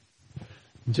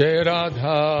Jai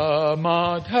Radha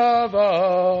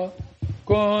Madhava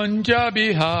Kunja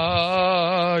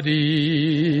Bihari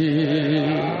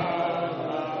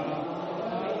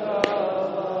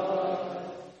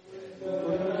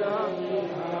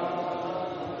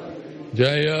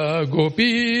Jaya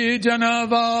Gopi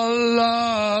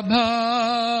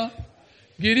Janavallabha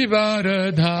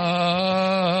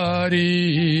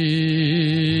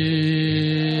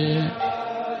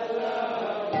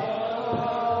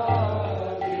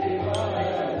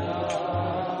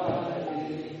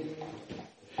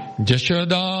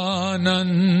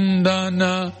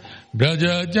Jashodanandana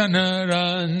Braja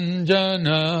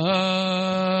Janaranjana.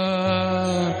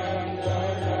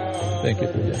 Thank you,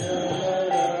 Pooja.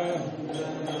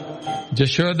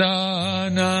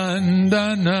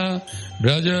 Jashodanandana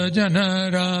Braja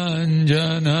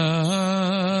Janaranjana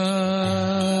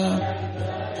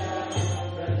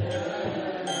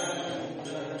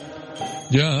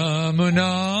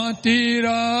Yamuna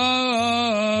Tiravana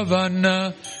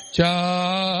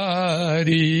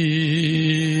Chari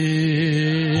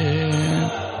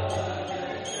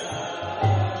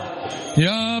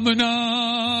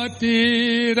Yamuna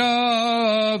Tiravana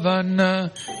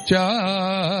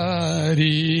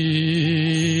Chari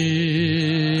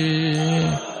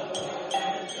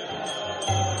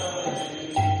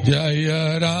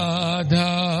Jaya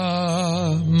Radha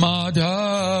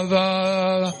Madhava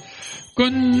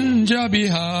Kunja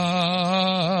Bihari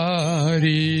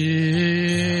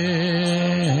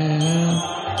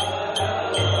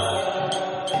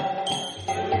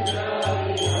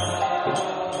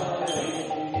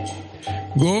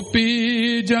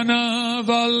Gopi Jana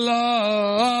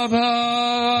Vallabha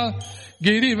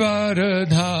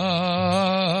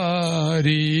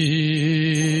Girivaradhari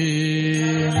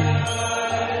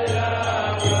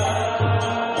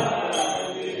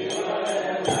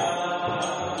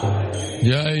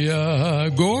Jaya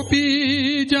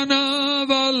Gopi Jana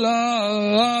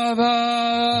Vallabha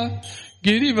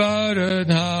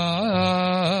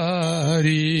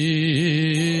Girivaradhari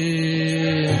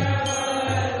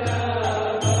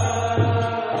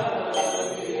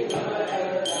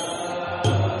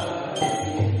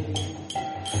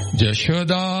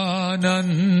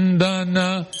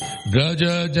Jashodanandana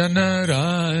Braja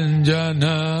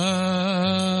Janaranjana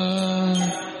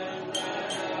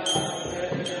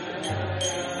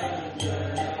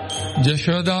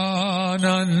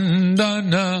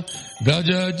Jashodanandana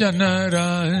Braja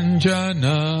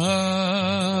Janaranjana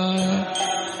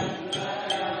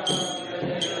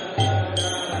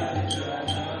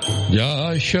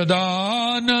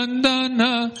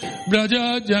Jashodanandana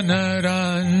Braja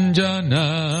Janaranjana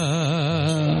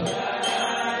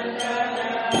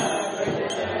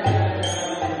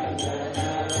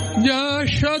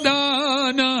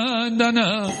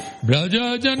Jashodanandana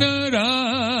Braja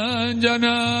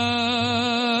Janaranjana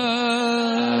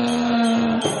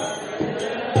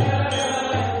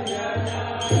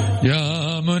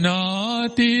Yamuna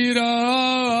Tiravana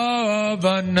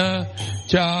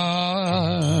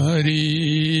Chari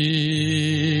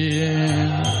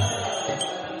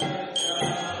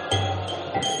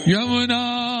Yamuna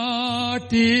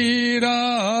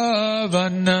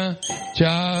Tiravana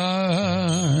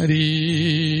Chari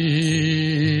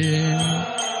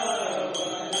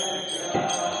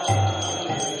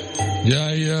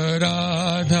Jaya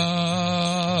Radha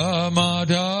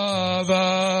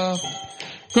Madhava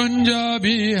Kunja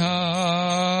Bihari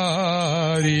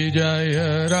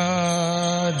Jaya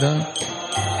Radha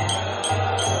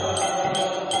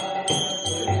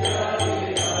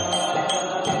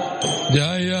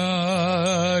Jaya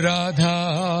Radha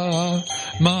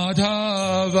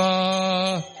Madhava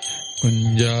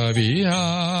Kunja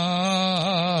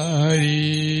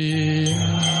Bihari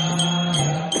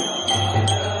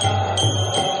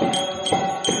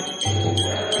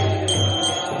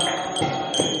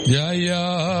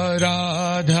Jaya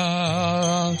Radha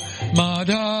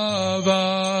Madhava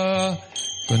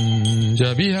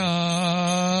Kunja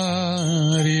Bihari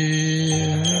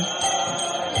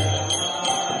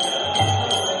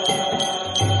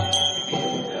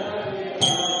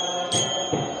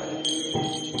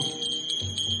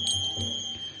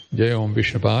Jai Om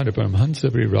Vishnupada Paramhansa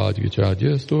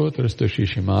Rajgacharya Stotrasta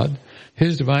Shishimad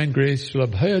His Divine Grace Srila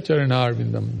Bhaya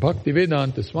Charanarvindam Bhakti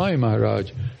Vedanta Swami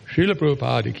Maharaj Srila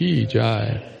Prabhupada Ki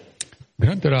Jai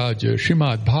Grantaraj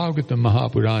Srimad Bhagavatam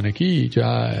Mahapurana Ki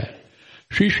Jai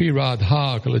Shri Shri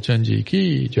Radha Kalachanji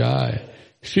Ki Jai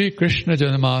Shri Krishna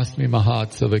Janmashtami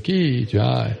Mahatsava Ki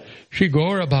Jai Shri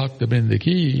Gaura Bhakta Brinda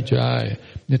Ki Jai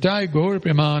Nitai Gaur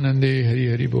Premanande Hari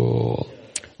Hari Bol.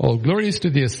 All glories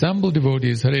to the assembled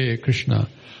devotees, Hare Krishna.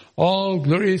 All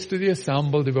glories to the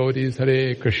assembled devotees.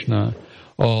 Hare Krishna.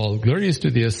 All glories to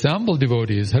the assembled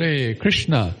devotees. Hare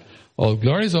Krishna. All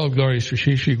glories to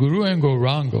Shri Shri Guru and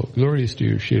Gauranga. Glories to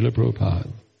you, Srila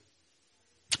Prabhupada.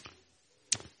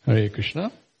 Hare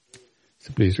Krishna.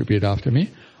 So please repeat after me.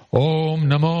 Om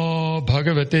Namo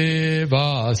Bhagavate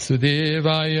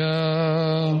Vasudevaya.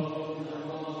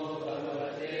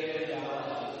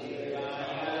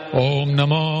 Om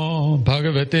Namo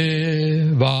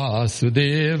Bhagavate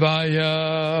Vasudevaya.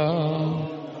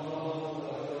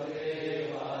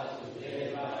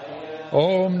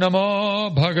 Om Namo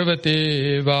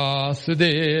Bhagavate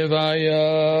Vasudevaya.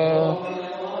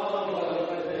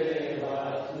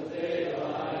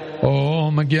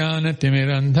 Om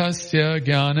Jnanatimirandhasya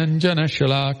Jnananjana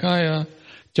Shalakaya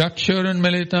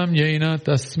Chakshurunmilitam Yena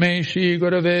Tasmai Shri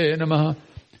Gurave Namaha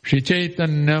Shri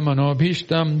Chaitanya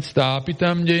Manobhishtam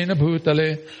Stapitam Jena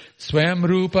Bhutale Swayam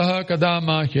Rupaha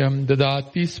Kadamahyam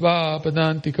Dadati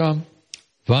Svapadantikam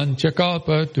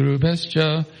Vanchakalpa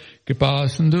Turubhascha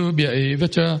Kripasandubhya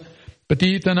Evacha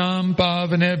Patitanam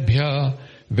Pavanebhya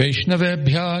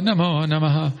Vaishnavebhya Namo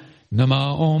Namaha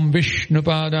Nama Om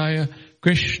Vishnupadaya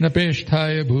Krishna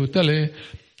Pesthaya Bhutale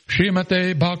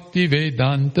Srimate Bhakti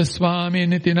Vedanta Swami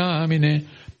Nitinamine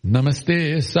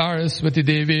Namaste Saraswati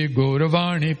Devi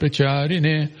Gauravani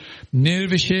Pracharine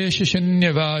Nirvishesha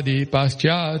Shunyavadi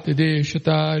Paschati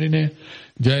Deshatarine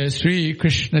Jai Sri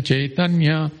Krishna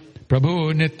Chaitanya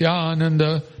Prabhu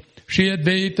Nityananda Shri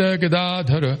Advaita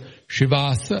Gadadhara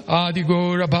Shivasa Adi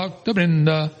Gaura Bhakta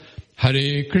Vrinda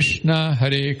Hare Krishna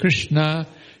Krishna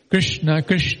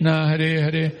Krishna Hare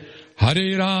Hare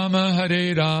Hare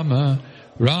Rama,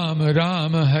 Rama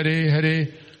Rama, Hare Hare,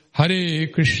 Hare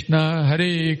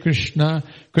Krishna,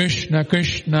 Krishna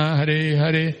Krishna, Hare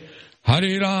Hare,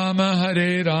 Hare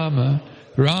Rama,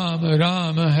 Rama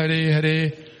Rama, Hare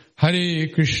Hare, Hare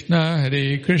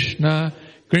Krishna,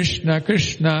 Krishna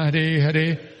Krishna, Hare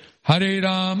Hare, Hare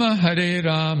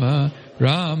Rama,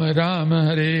 Rama Rama,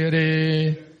 Hare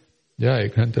Hare. Jai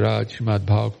Grantaraj Srimad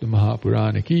Bhagavatam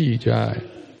Mahapurana ki jai.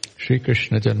 Shri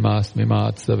Krishna Janmashtami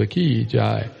Mahotsava ki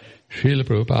jai. Srila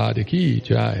Prabhupada ki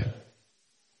jai.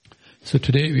 So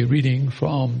today we're reading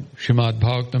from Srimad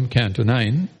Bhagavatam, Canto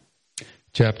 9,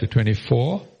 Chapter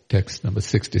 24, text number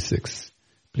 66.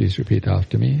 Please repeat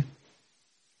after me.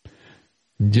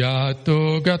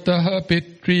 Jato gataha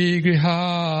pitri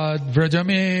grihad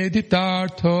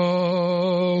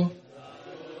vrajameditartho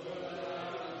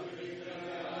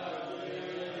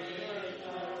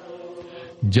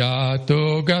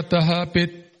Jato gataha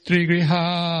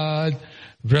pitrigrihad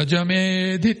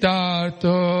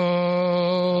vrajameditarto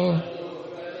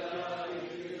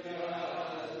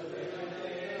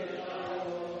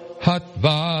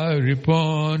Hatva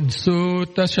ripon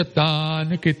sutta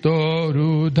shatan kito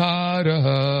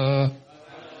rudharaha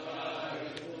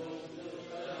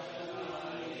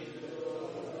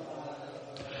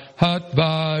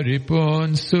Hatva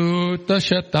ripon sutta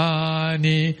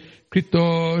shatani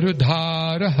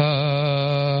Kritorudharaha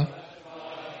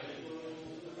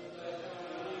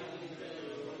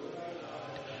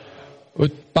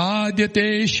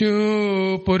Utpadyateshu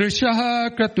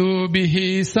Purushaha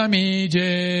Kratubihi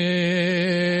Samije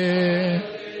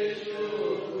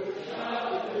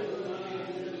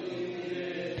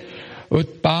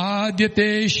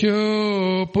Utpadyateshu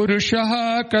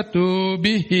Purushaha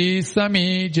Kratubihi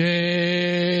Samije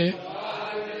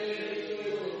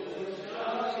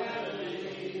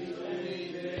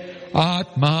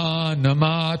Atma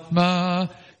namatma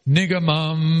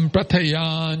nigamam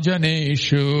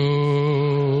prathayanjaneshu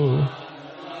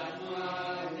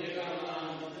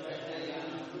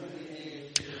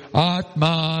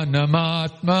Atma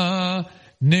namatma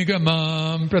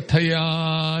nigamam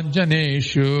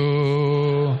prathayanjaneshu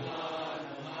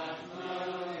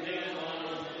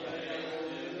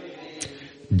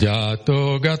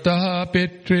Jato gataha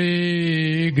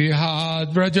pitri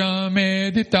grihad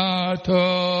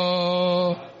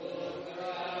vrajameditartho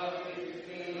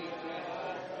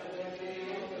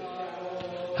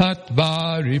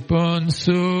Hatva ripun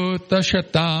sutta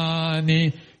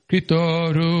shatani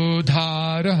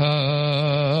kritorudharaha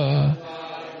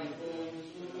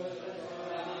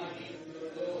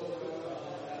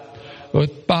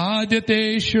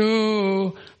Utpadyateshu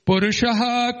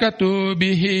Purushaha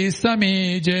Katubihi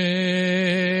Samije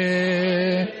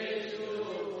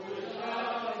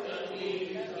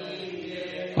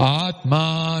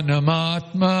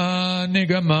Atmanamatma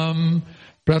Nigamam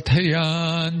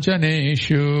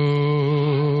Prathayanjaneshu.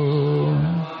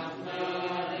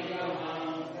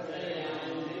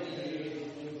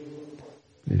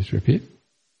 Please repeat.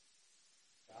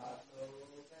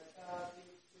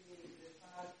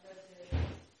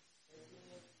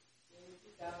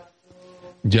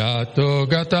 Jato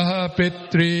gataha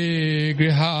pitri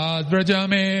grihad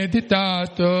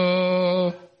vrajameditato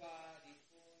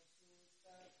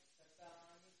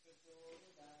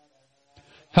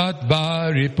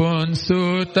Hatvari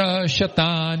punsuta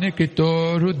shatani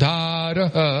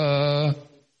kitorudharaha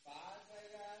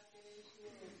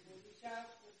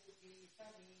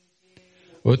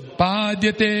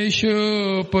Utpadyateshu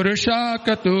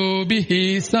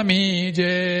purushakatubihi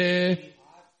samije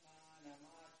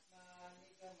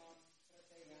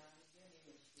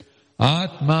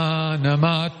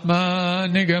Atmanamatma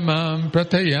nigamam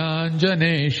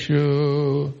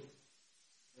pratayanjaneshu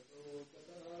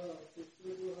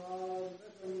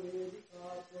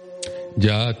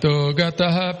Jato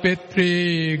gataha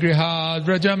pitri grihad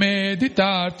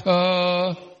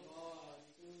vrajameditartha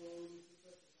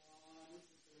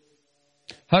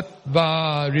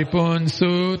Hatva ripun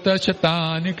suta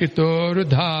shatani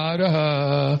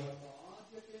kritorudharaha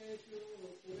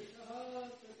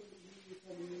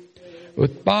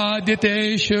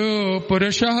Utpadyateshu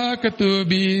purushaha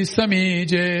katubi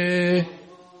samije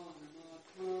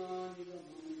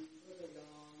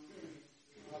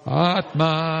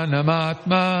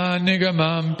Atmanamatma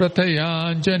nigamam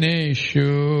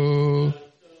pratayanjaneshu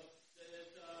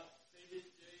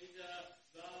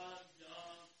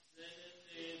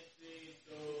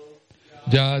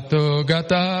Jato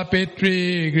gata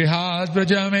pitri grihad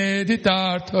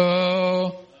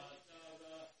vrajameditartho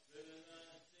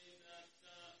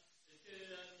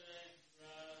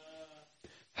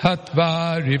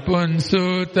Hatva ripun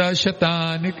suta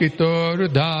shatani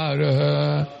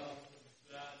kitorudharaha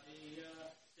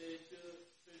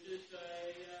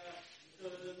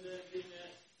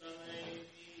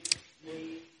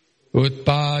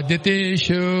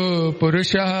Utpadyateshu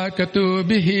purushaha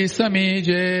katubihi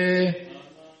samije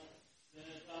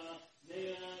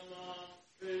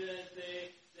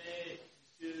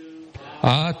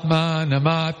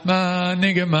Atmanamatma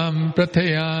nigamam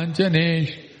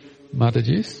pratayanjanesh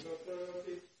Matajis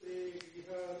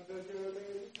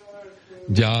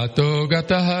Jato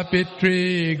gataha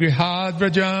pitri grihad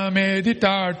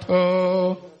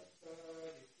vrajameditartho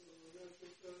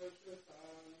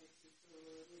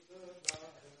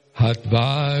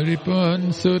Hatvari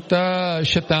punsuta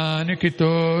shatani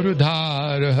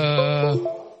kitorudharaha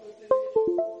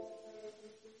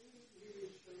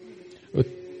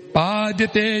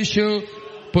Utpadyateshu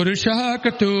purushaha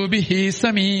katubihi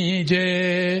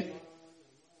samije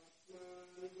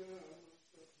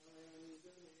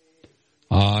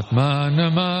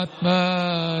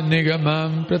Atmanamatma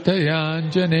nigamam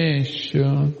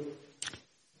pratayanjaneshu.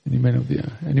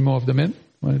 Any more of the men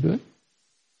want to do it?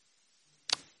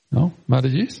 No?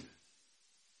 Madhajis?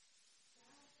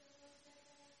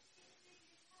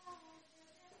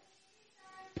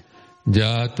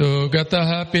 Jato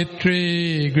gataha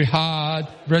pitri grihad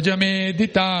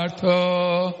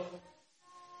vrajameditartho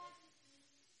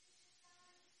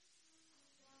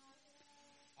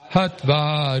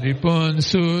Hatva ripun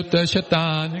suta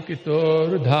shatani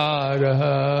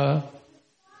kitorudharaha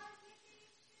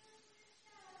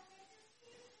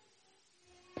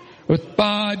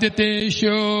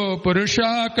Utpadyateshu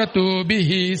purusha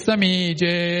katubihi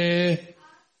samije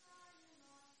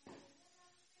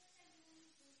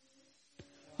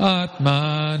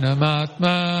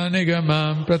Atmanamatma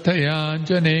nigamam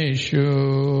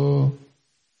pratayanjaneshu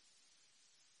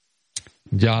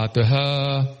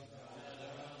Jataha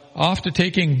After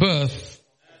taking birth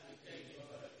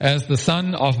as the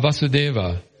son of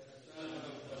Vasudeva,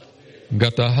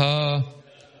 Gataha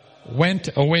went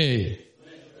away,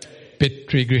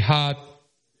 Pitrigrihat,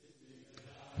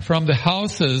 from the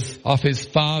houses of his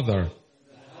father,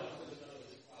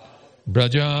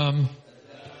 Brajam,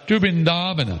 to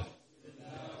Vrindavana,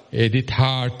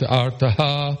 Edithartha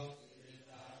Artaha,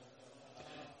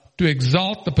 to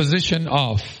exalt the position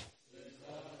of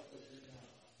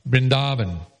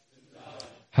Vrindavan,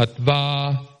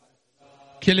 Hatva,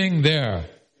 killing there,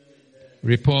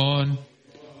 Ripon,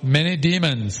 many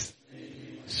demons,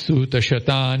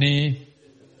 Sutashatani,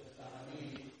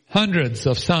 hundreds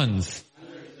of sons,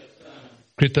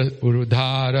 Krita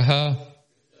Urudharaha,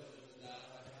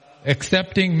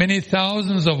 accepting many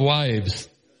thousands of wives,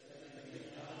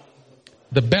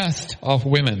 the best of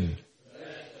women,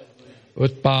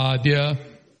 Utpadya,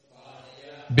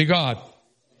 begot,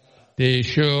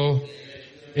 Tesho,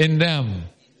 in them,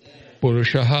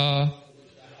 Purushaha,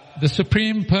 the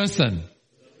Supreme Person,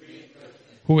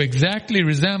 who exactly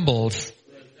resembles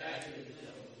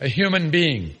a human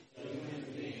being.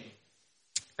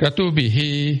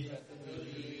 Kratubihi,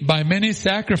 by many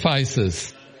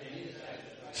sacrifices,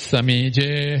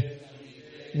 Samije,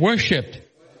 worshipped,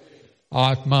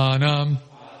 Atmanam,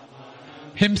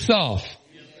 himself,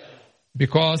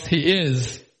 because he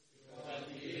is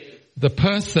the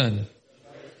person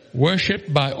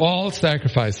worshipped by all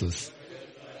sacrifices.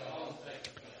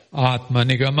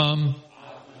 Atmanigamam,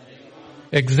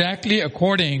 exactly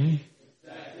according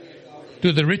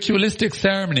to the ritualistic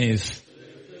ceremonies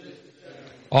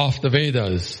of the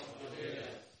Vedas.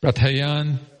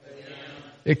 Prathayan,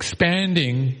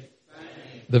 expanding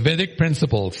the Vedic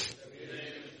principles.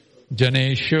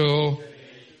 Janeshu,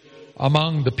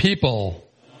 among the people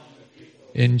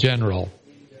in general.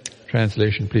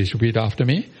 Translation, please repeat after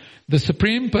me. The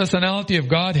Supreme Personality of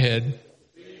Godhead,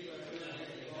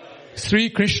 Sri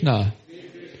Krishna,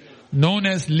 known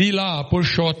as Leela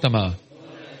Purushottama,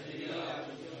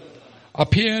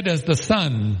 appeared as the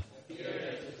son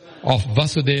of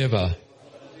Vasudeva,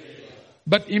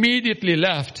 but immediately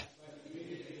left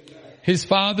his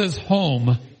father's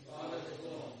home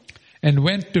and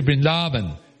went to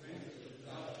Vrindavan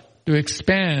to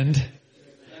expand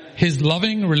his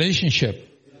loving relationship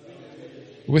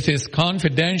with his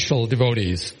confidential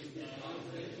devotees.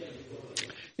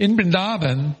 In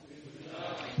Vrindavan,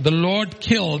 the Lord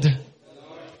killed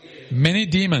many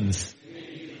demons,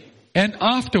 and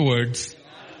afterwards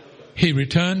he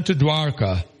returned to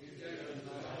Dwarka,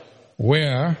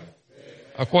 where,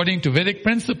 according to Vedic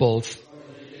principles,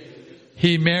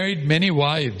 he married many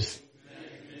wives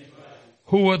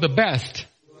who were the best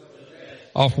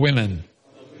of women,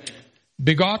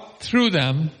 begot through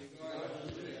them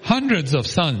hundreds of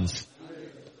sons,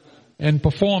 and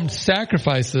performed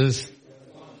sacrifices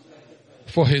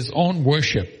for his own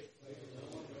worship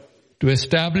to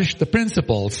establish the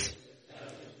principles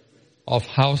of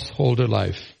householder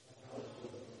life.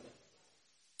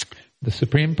 The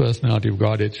Supreme Personality of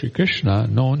Godhead, Sri Krishna,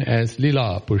 known as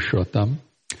Leela Purushottam,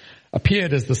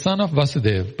 appeared as the son of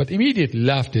Vasudeva, but immediately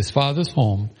left his father's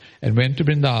home and went to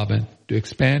Vrindavan to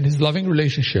expand his loving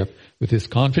relationship with his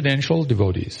confidential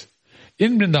devotees.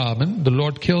 In Vrindavan, the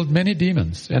Lord killed many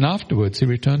demons, and afterwards he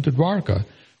returned to Dwarka,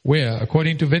 where,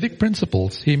 according to Vedic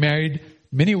principles, he married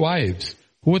many wives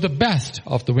who were the best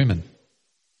of the women,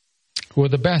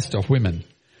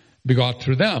 begot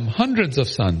through them hundreds of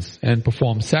sons, and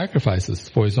performed sacrifices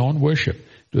for his own worship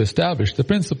to establish the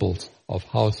principles of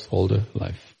householder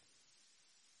life.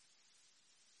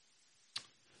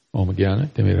 Om Jnana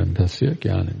Timirandhasya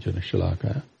Jnananjana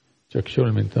Shalakaya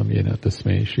Chakshurmintam Yena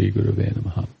Tasmai Shri Guruve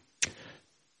Namaha.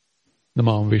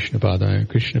 Namam Vishnupadaya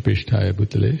Krishna Pishtaya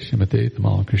Bhutale Shrimate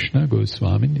Tamal Krishna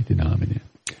Goswami Nitinamine.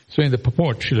 So in the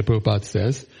purport, Srila Prabhupada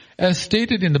says, as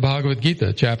stated in the Bhagavad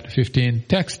Gita, chapter 15,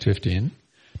 text 15,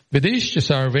 Vedeshya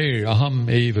Sarver Aham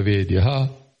Eva Vedyaha.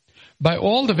 By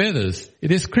all the Vedas,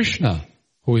 it is Krishna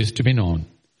who is to be known.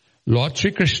 Lord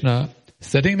Sri Krishna,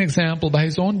 setting an example by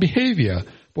his own behavior,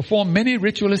 performed many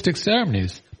ritualistic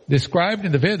ceremonies described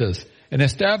in the Vedas and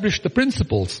established the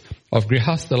principles of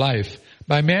Grihastha life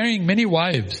by marrying many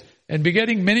wives and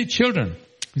begetting many children,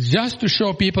 just to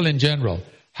show people in general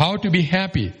how to be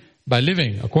happy by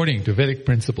living according to Vedic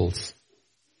principles.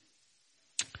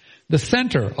 The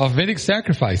center of Vedic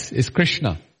sacrifice is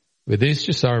Krishna.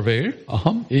 Vedesya sarver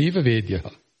aham eva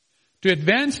vedyaha. To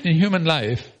advance in human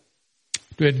life,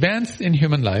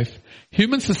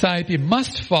 human society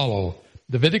must follow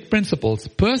the Vedic principles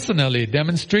personally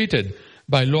demonstrated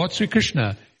by Lord Sri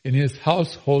Krishna in his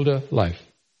householder life.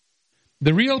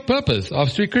 The real purpose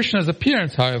of Sri Krishna's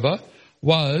appearance, however,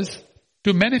 was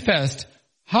to manifest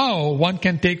how one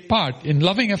can take part in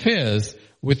loving affairs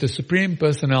with the Supreme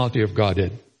Personality of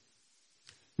Godhead.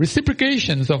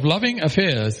 Reciprocations of loving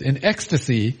affairs in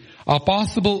ecstasy are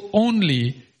possible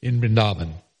only in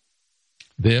Vrindavan.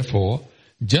 Therefore,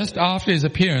 just after his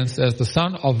appearance as the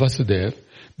son of Vasudeva,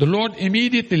 the Lord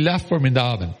immediately left for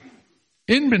Vrindavan.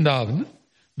 In Vrindavan,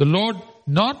 the Lord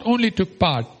not only took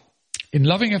part in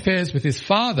loving affairs with his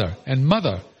father and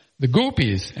mother, the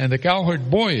gopis and the cowherd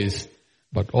boys,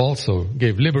 but also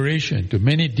gave liberation to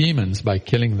many demons by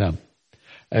killing them.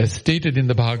 As stated in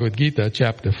the Bhagavad Gita,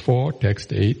 chapter 4,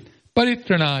 text 8,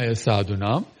 Paritranaya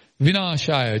sadhunam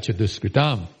vinashaya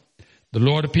chaduskritam. The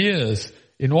Lord appears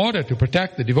in order to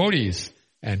protect the devotees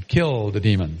and kill the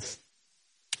demons.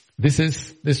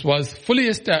 This was fully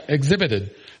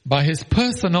exhibited by his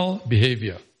personal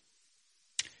behavior.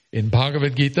 In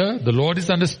Bhagavad Gita, the Lord is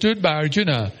understood by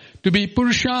Arjuna to be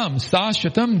Purusham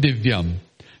Sashvatam Divyam,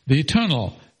 the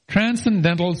eternal,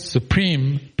 transcendental,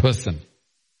 supreme person.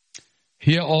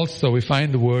 Here also we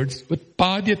find the words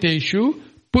Utpadyateshu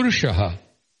Purushaha.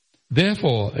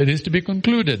 Therefore, it is to be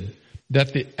concluded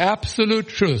that the absolute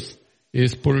truth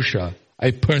is Purusha,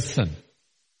 a person.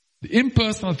 The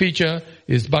impersonal feature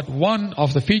is but one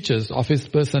of the features of his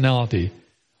personality.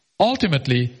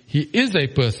 Ultimately, he is a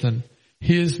person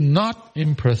He is not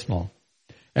impersonal.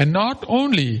 And not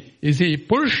only is he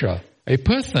Purusha, a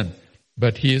person,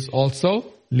 but he is also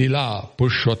Lila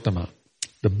Purushottama,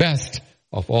 the best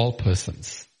of all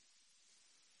persons.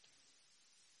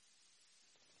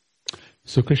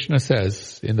 So Krishna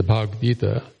says in the Bhagavad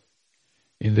Gita,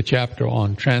 in the chapter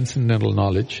on transcendental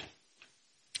knowledge,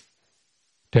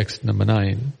 text number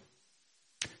 9,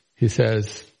 he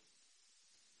says,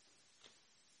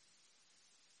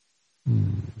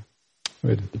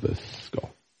 where did the verse go?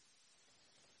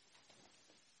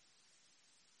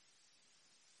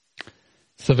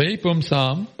 Savai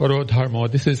pumsam paro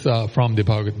dharmo. This is from the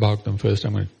Bhagavatam first.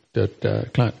 I'm going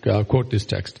to quote this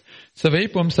text.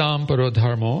 Savai pumsam paro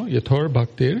dharmo yathor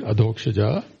bhaktir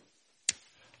adhokshaja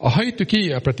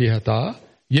ahaituki apratihata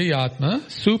yayatma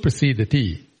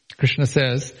suprasidati. Krishna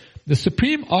says, the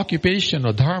supreme occupation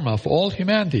or dharma for all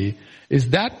humanity is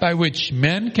that by which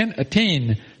men can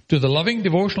attain to the loving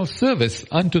devotional service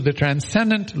unto the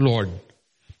transcendent Lord.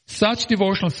 Such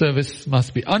devotional service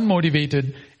must be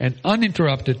unmotivated and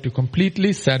uninterrupted to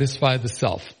completely satisfy the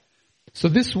self. So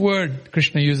this word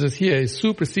Krishna uses here is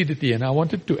suprasidati, and I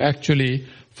wanted to actually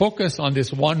focus on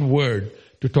this one word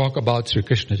to talk about Sri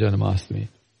Krishna Janmashtami.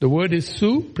 The word is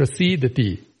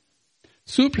suprasidati.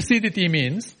 Suprasidati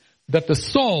means that the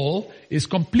soul is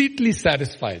completely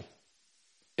satisfied.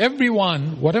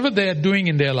 Everyone, whatever they are doing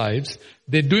in their lives,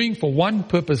 they're doing for one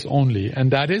purpose only,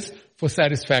 and that is for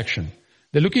satisfaction.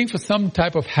 They're looking for some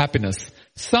type of happiness,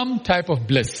 some type of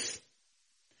bliss.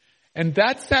 And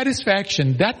that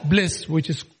satisfaction, that bliss which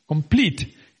is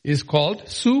complete, is called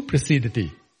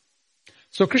suprasidati.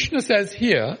 So Krishna says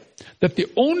here that the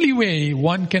only way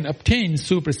one can obtain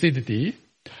suprasidati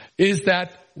is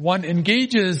that one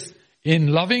engages in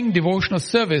loving devotional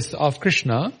service of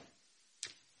Krishna,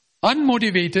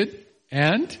 unmotivated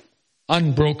and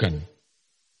unbroken.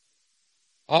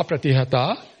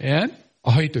 Apratihata and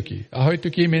ahaituki.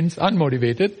 Ahaituki means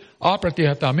unmotivated.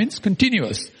 Apratihata means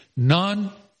continuous,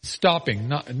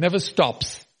 non-stopping, never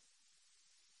stops.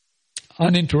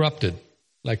 Uninterrupted,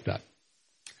 like that.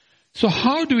 So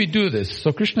how do we do this?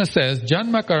 So Krishna says,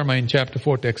 Janma karma in chapter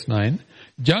 4, text 9,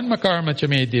 Janma karma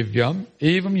chame divyam,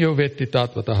 evam yo vetti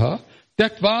tatvataha,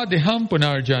 Tyaktva deham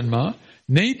punar janma,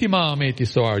 neti ma'ameti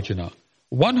so Arjuna.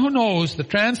 One who knows the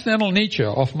transcendental nature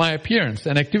of my appearance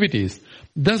and activities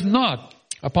does not,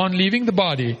 upon leaving the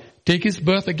body, take his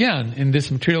birth again in this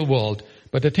material world,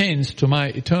 but attains to my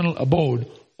eternal abode,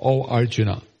 O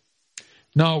Arjuna.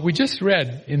 Now, we just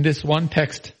read in this one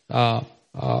text where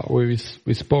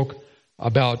we spoke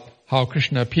about how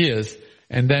Krishna appears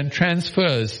and then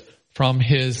transfers from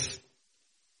his,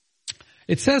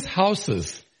 it says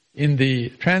houses. In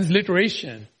the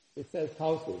transliteration, it says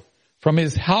houses. From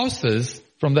the houses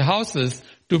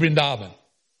to Vrindavan.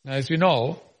 Now, as you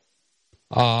know,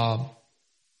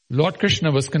 Lord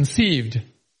Krishna was conceived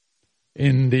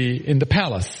in the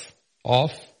palace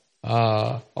of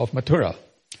Mathura,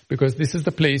 because this is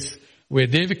the place where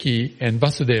Devaki and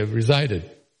Vasudeva resided.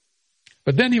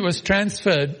 But then she was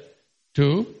transferred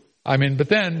to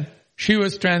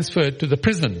the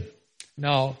prison.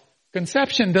 Now,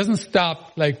 conception doesn't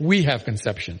stop like we have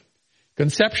conception.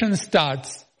 Conception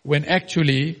starts when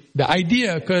actually the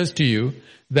idea occurs to you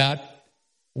that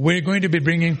we're going to be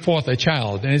bringing forth a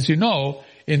child. And as you know,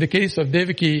 in the case of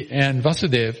Devaki and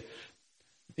Vasudeva,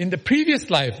 in the previous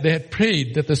life they had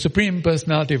prayed that the Supreme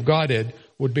Personality of Godhead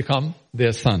would become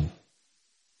their son.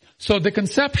 So the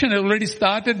conception had already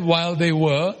started while they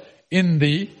were in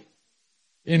the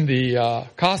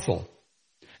castle.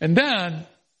 And then,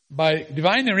 by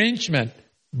divine arrangement,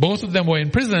 both of them were in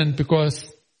prison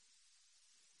because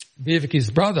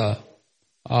Devaki's brother,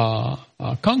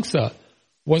 Kamsa,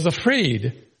 was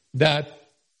afraid that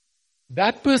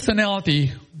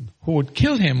personality who would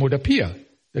kill him would appear,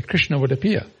 that Krishna would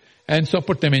appear. And so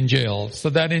put them in jail.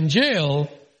 So that in jail,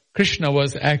 Krishna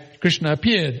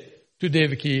appeared to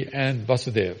Devaki and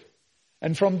Vasudeva.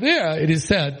 And from there, it is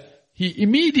said, he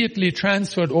immediately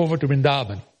transferred over to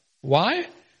Vrindavan. Why?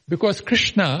 Because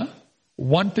Krishna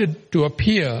wanted to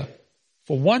appear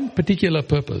for one particular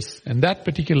purpose. And that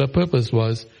particular purpose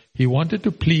was he wanted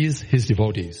to please his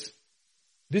devotees.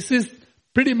 This is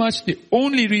pretty much the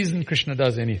only reason Krishna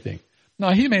does anything.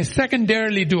 Now, he may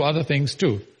secondarily do other things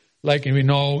too. Like we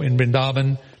know in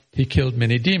Vrindavan, he killed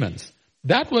many demons.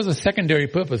 That was a secondary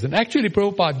purpose. And actually,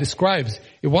 Prabhupada describes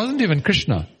it wasn't even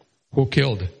Krishna who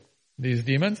killed these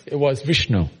demons. It was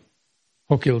Vishnu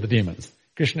who killed the demons.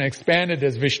 Krishna expanded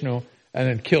as Vishnu and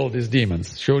then killed his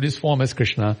demons, showed his form as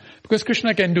Krishna, because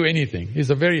Krishna can do anything.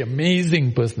 He's a very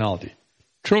amazing personality,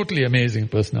 totally amazing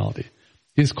personality.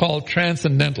 He's called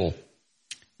transcendental,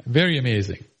 very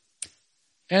amazing.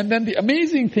 And then the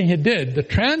amazing thing he did, the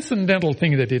transcendental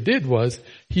thing that he did was,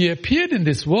 he appeared in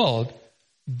this world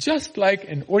just like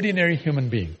an ordinary human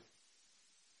being.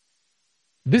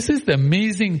 This is the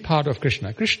amazing part of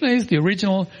Krishna. Krishna is the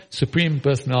original Supreme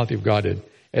Personality of Godhead,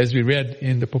 as we read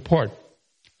in the purport,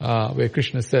 where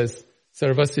Krishna says,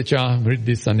 Sarvasya chaham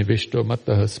hriddhi sannivishto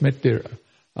mattah smritir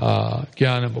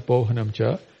jnanam apohanam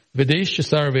cha vedesha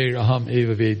sarve aham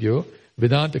eva vedyo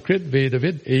vedanta krit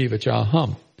vedavid eva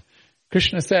chaham.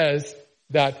 Krishna says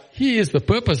that he is the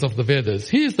purpose of the Vedas.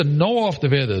 He is the knower of the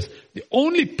Vedas. The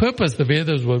only purpose the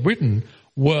Vedas were written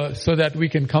were so that we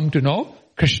can come to know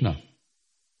Krishna.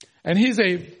 And he's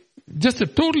just a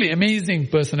totally amazing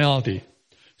personality.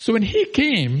 So when he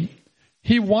came,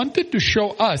 he wanted to show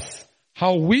us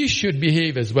how we should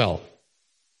behave as well.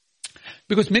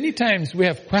 Because many times we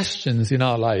have questions in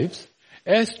our lives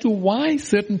as to why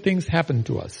certain things happen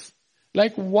to us.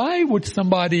 Like, why would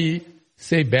somebody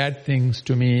say bad things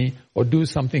to me or do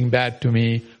something bad to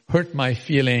me, hurt my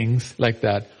feelings like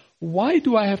that? Why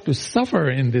do I have to suffer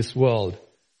in this world?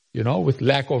 With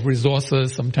lack of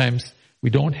resources, sometimes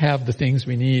we don't have the things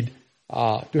we need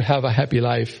to have a happy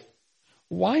life.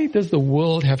 Why does the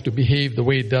world have to behave the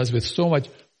way it does with so much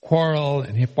quarrel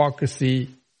and hypocrisy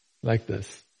like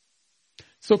this?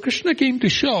 So Krishna came to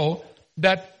show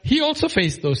that he also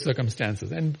faced those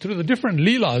circumstances. And through the different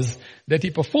leelas that he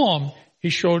performed, he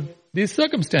showed these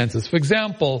circumstances. For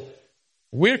example,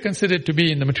 we're considered to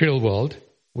be in the material world.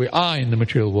 We are in the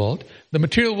material world. The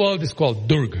material world is called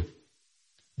Durg.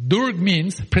 Durg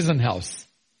means prison house.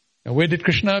 And where did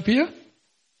Krishna appear?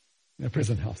 In a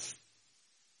prison house.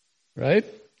 Right?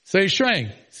 So he's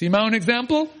showing. See my own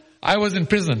example? I was in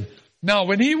prison. Now,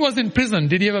 when he was in prison,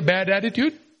 did he have a bad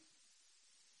attitude?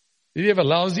 Did he have a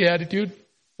lousy attitude?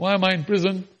 Why am I in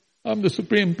prison? I'm the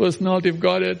Supreme Personality of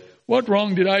Godhead. What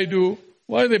wrong did I do?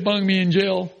 Why they bung me in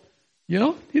jail?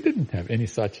 He didn't have any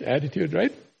such attitude,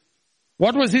 right?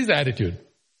 What was his attitude?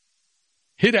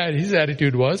 His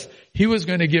attitude was, he was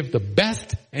going to give the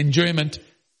best enjoyment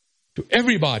to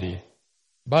everybody.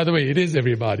 By the way, it is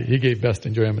everybody. He gave best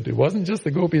enjoyment. It wasn't just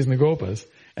the gopis and the gopas,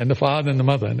 and the father and the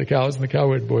mother, and the cows and the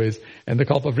cowherd boys, and the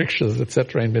kalpavrikshas,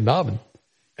 etc. in Vrindavan.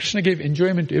 Krishna gave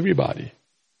enjoyment to everybody.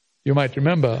 You might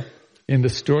remember in the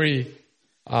story,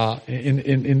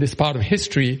 in this part of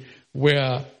history,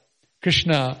 where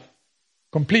Krishna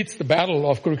completes the battle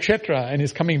of Kurukshetra and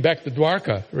is coming back to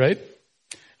Dwarka, right?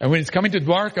 And when he's coming to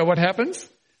Dwarka, what happens?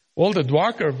 All the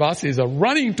Dwarka Vasis are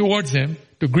running towards him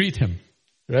to greet him,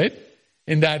 right?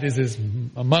 And that is his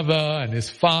mother and his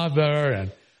father,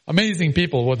 and amazing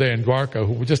people were there in Dwarka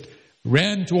who just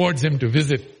ran towards him to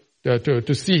visit,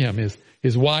 to see him.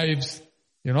 His wives,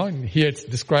 and here it's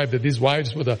described that these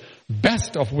wives were the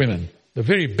best of women, the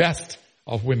very best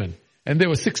of women. And there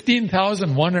were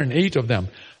 16,108 of them.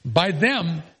 By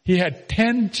them, he had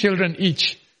 10 children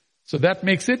each. So that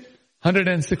makes it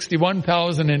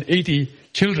 161,080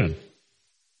 children.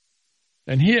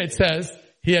 And here it says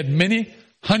he had many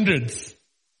hundreds.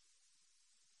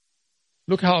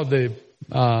 Look how the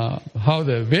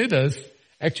Vedas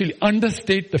actually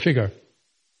understate the figure.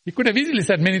 He could have easily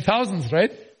said many thousands,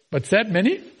 right? But said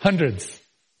many hundreds.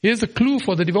 Here's a clue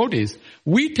for the devotees.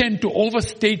 We tend to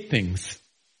overstate things.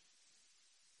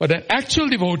 But an actual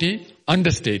devotee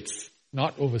understates,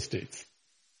 not overstates.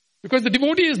 Because the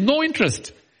devotee has no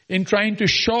interest in trying to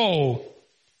show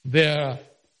their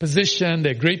position,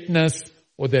 their greatness,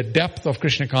 or their depth of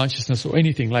Krishna consciousness, or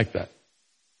anything like that.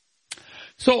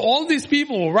 So all these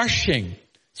people were rushing.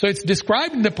 So it's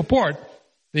described in the purport.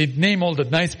 They name all the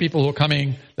nice people who are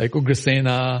coming, like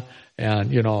Ugrasena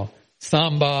and,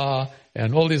 Samba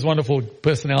and all these wonderful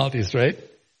personalities, right?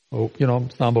 Oh,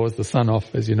 Samba was the son of,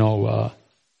 as you know,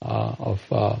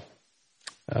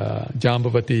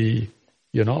 Jambavati,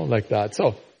 like that.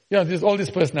 So, there's all these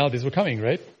personalities were coming,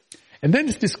 right? And then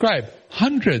it's described,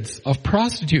 hundreds of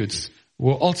prostitutes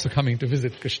were also coming to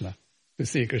visit Krishna, to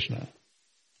see Krishna.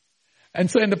 And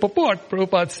so in the purport,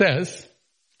 Prabhupada says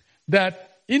that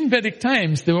in Vedic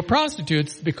times, there were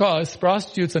prostitutes because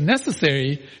prostitutes are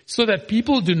necessary so that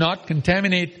people do not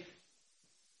contaminate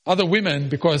other women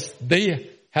because they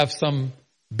have some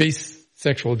base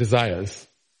sexual desires.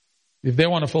 If they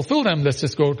want to fulfill them, let's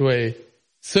just go to a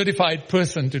certified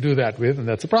person to do that with, and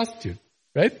that's a prostitute,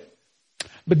 right?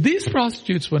 But these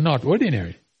prostitutes were not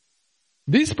ordinary.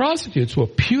 These prostitutes were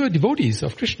pure devotees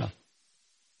of Krishna.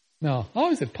 Now, how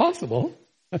is it possible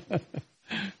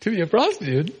to be a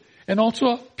prostitute and also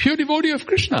a pure devotee of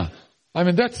Krishna? I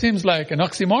mean, that seems like an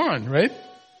oxymoron, right?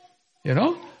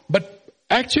 But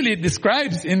actually it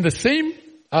describes in the same,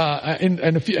 in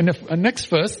the next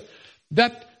verse,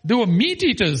 that there were meat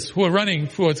eaters who were running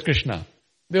towards Krishna.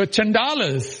 There were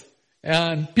chandalas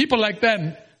and people like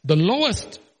that, the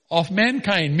lowest of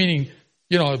mankind, meaning,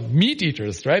 meat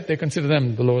eaters, right? They consider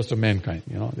them the lowest of mankind.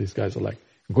 These guys are like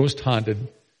ghost haunted.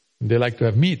 They like to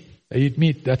have meat. They eat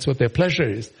meat. That's what their pleasure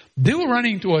is. They were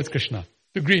running towards Krishna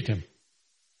to greet him.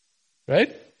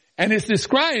 Right? And it's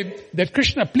described that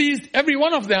Krishna pleased every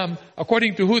one of them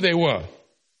according to who they were.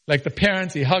 Like the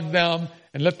parents, he hugged them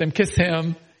and let them kiss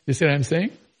him. You see what I'm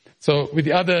saying? So with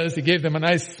the others, he gave them a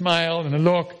nice smile and a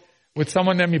look. With some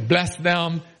of them, he blessed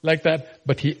them like that.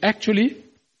 But he actually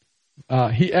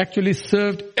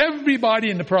served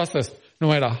everybody in the process, no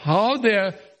matter how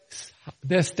their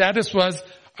status was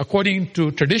according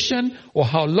to tradition or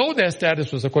how low their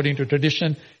status was according to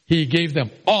tradition. He gave them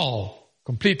all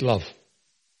complete love.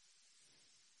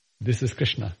 This is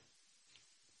Krishna.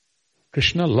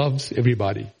 Krishna loves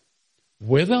everybody.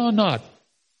 Whether or not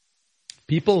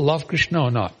people love Krishna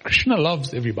or not, Krishna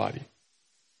loves everybody.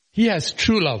 He has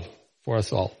true love for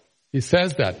us all. He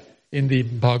says that in the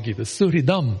Bhagavad Gita,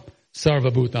 Suhridam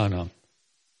Sarvabhutanam.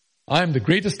 I am the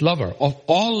greatest lover of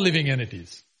all living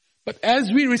entities. But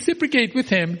as we reciprocate with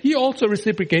him, he also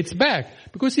reciprocates back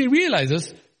because he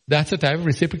realizes that's the type of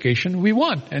reciprocation we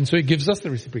want. And so he gives us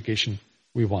the reciprocation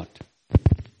we want.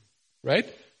 Right?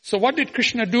 So what did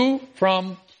Krishna do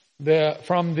from the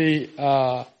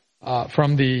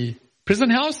prison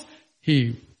house?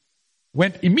 He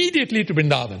went immediately to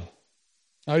Vrindavan.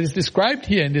 Now it is described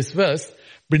here in this verse,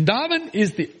 Vrindavan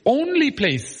is the only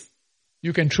place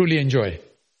you can truly enjoy.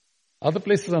 Other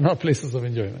places are not places of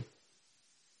enjoyment.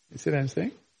 You see what I'm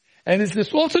saying? And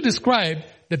it's also described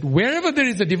that wherever there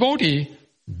is a devotee,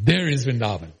 there is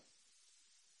Vrindavan.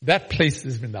 That place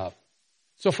is Vrindavan.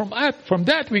 So from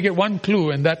that we get one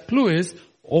clue, and that clue is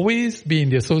always be in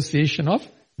the association of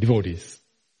devotees.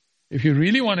 If you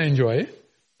really want to enjoy,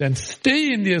 then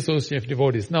stay in the association of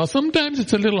devotees. Now sometimes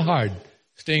it's a little hard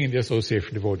staying in the association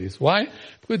of devotees. Why?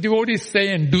 Because devotees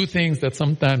say and do things that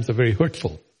sometimes are very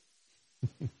hurtful.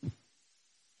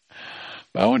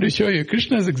 But I want to show you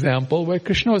Krishna's example where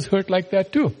Krishna was hurt like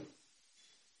that too.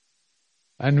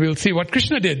 And we'll see what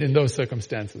Krishna did in those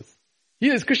circumstances.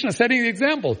 Here is Krishna setting the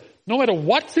example. No matter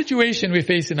what situation we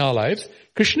face in our lives,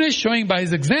 Krishna is showing by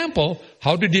his example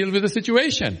how to deal with the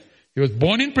situation. He was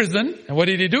born in prison, and what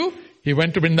did he do? He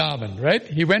went to Vrindavan, right?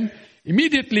 He went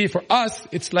immediately. For us,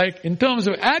 it's like in terms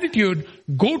of attitude,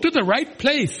 go to the right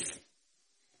place.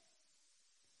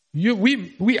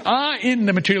 We are in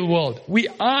the material world. We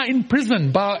are in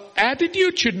prison, but our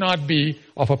attitude should not be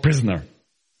of a prisoner.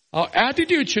 Our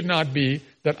attitude should not be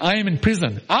that I am in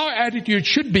prison. Our attitude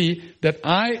should be that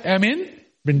I am in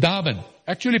Vrindavan.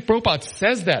 Actually, Prabhupada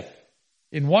says that.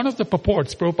 In one of the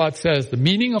purports, Prabhupada says the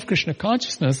meaning of Krishna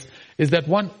consciousness is that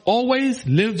one always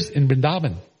lives in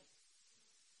Vrindavan.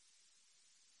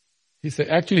 He said,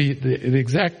 actually, the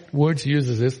exact words he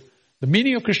uses is, the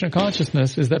meaning of Krishna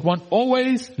consciousness is that one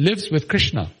always lives with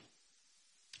Krishna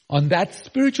on that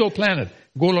spiritual planet,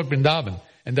 Golok Vrindavan,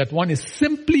 and that one is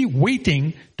simply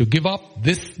waiting to give up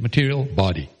this material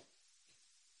body.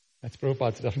 That's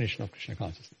Prabhupada's definition of Krishna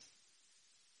consciousness.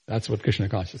 That's what Krishna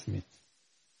consciousness means.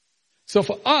 So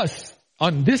for us,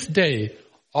 on this day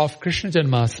of Krishna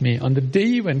Janmashtami, on the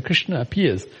day when Krishna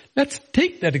appears, let's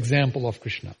take that example of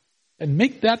Krishna and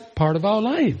make that part of our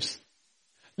lives.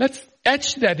 Let's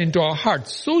etch that into our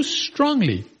hearts so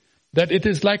strongly that it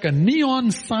is like a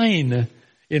neon sign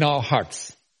in our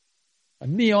hearts. A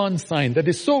neon sign that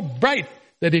is so bright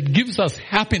that it gives us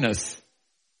happiness.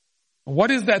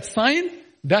 What is that sign?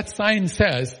 That sign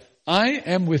says, I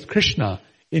am with Krishna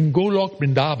in Golok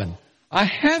Vrindavan. I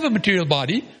have a material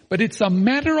body, but it's a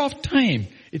matter of time.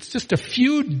 It's just a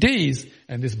few days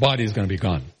and this body is going to be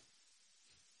gone.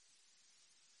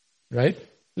 Right?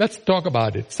 Let's talk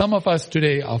about it. Some of us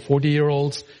today are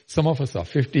 40-year-olds. Some of us are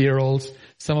 50-year-olds.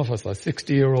 Some of us are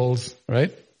 60-year-olds.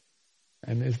 Right?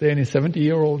 And is there any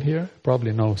 70-year-old here?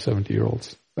 Probably no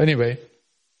 70-year-olds. Anyway,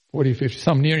 40, 50,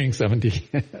 some nearing 70.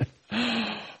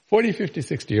 40, 50,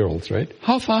 60-year-olds, right?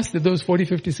 How fast did those 40,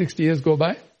 50, 60 years go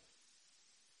by?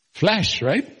 Flash,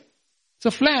 right? It's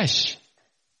a flash.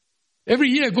 Every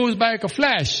year goes by like a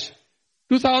flash.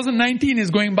 2019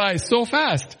 is going by so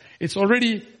fast. It's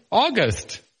already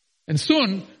August. And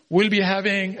soon we'll be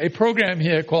having a program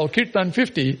here called Kirtan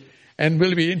 50 and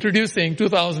we'll be introducing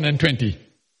 2020.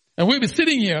 And we'll be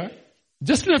sitting here,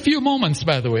 just in a few moments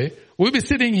by the way, we'll be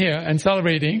sitting here and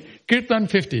celebrating Kirtan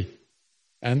 50.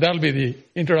 And that'll be the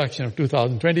introduction of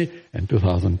 2020 and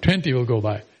 2020 will go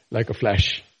by like a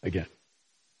flash again.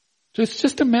 So it's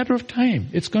just a matter of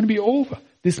time. It's going to be over.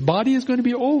 This body is going to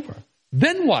be over.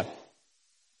 Then what?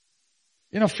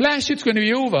 In a flash it's going to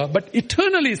be over, but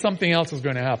eternally something else is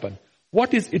going to happen.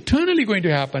 What is eternally going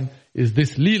to happen is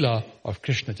this Leela of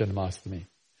Krishna Janmashtami.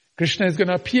 Krishna is going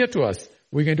to appear to us.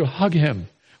 We're going to hug him.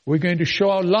 We're going to show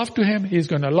our love to him. He's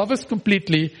going to love us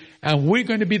completely. And we're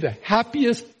going to be the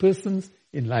happiest persons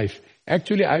in life.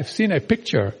 Actually, I've seen a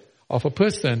picture of a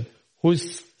person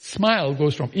whose smile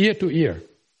goes from ear to ear.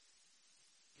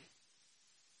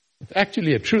 It's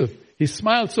actually a truth. He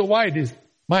smiled so wide, his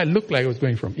smile looked like it was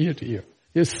going from ear to ear.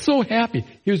 He was so happy.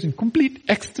 He was in complete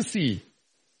ecstasy.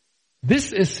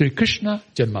 This is Sri Krishna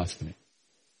Janmashtami.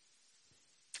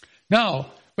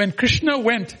 Now, when Krishna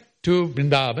went to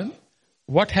Vrindavan,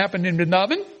 what happened in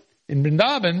Vrindavan? In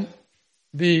Vrindavan,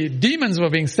 the demons were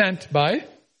being sent by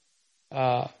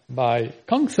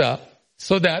Kamsa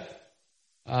so that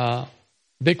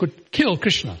they could kill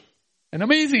Krishna. And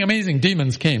amazing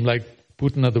demons came, like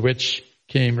Putana the witch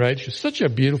came, right? She's such a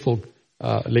beautiful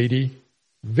lady,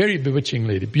 very bewitching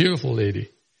lady, beautiful lady.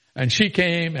 And she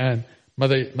came, and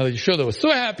Mother Yashoda was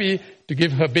so happy to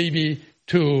give her baby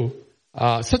to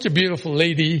such a beautiful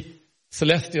lady,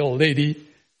 celestial lady,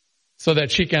 so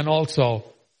that she can also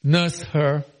nurse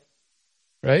her,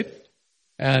 right?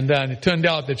 And then it turned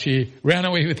out that she ran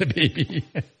away with the baby,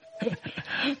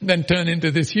 then turned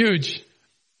into this huge,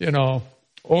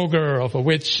 ogre of a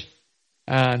witch.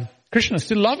 And Krishna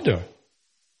still loved her.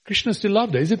 Krishna still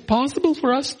loved her. Is it possible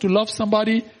for us to love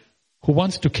somebody who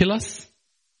wants to kill us?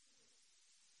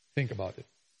 Think about it.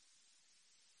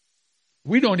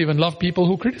 We don't even love people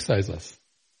who criticize us.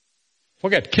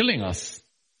 Forget killing us.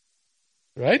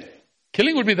 Right?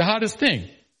 Killing would be the hardest thing.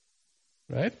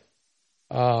 Right?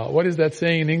 What is that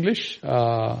saying in English?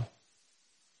 For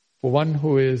one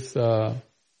who is honored,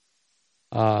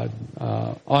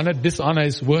 dishonor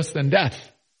is worse than death.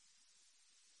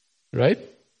 Right?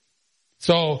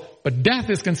 So, but death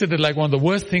is considered like one of the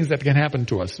worst things that can happen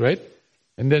to us, right?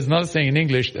 And there's another saying in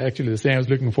English, actually the saying I was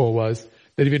looking for was,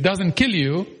 that if it doesn't kill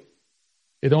you,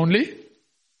 it only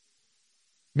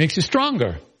makes you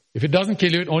stronger. If it doesn't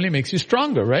kill you, it only makes you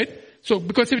stronger, right? So,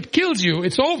 because if it kills you,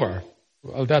 it's over.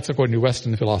 Well, that's according to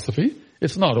Western philosophy.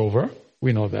 It's not over.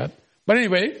 We know that. But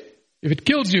anyway, if it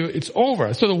kills you, it's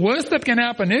over. So the worst that can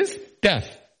happen is death.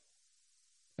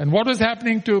 And what was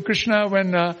happening to Krishna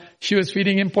when she was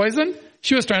feeding him poison?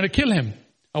 She was trying to kill him.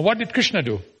 And what did Krishna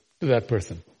do to that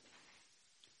person?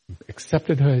 He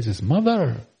accepted her as his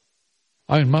mother.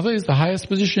 I mean, mother is the highest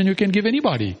position you can give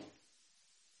anybody.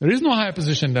 There is no higher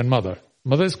position than mother.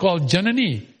 Mother is called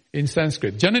Janani in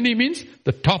Sanskrit. Janani means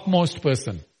the topmost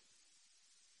person.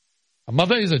 A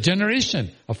mother is a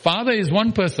generation. A father is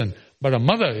one person. But a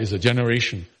mother is a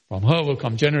generation. From her will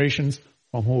come generations.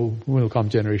 From whom will come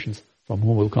generations. From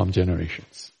whom will come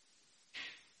generations.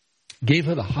 Gave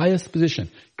her the highest position.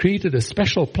 Created a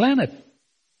special planet.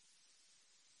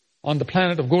 On the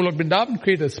planet of Golok Vrindavan,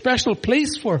 created a special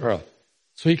place for her.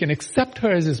 So he can accept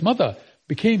her as his mother.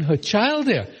 Became her child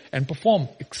there. And perform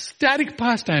ecstatic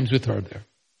pastimes with her there.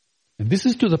 And this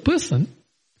is to the person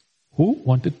who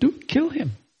wanted to kill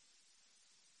him.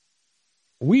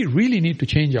 We really need to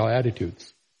change our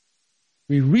attitudes.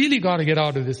 We really got to get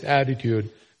out of this attitude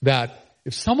that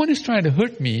if someone is trying to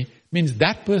hurt me, means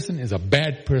that person is a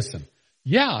bad person.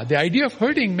 Yeah, the idea of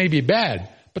hurting may be bad,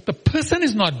 but the person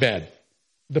is not bad.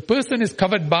 The person is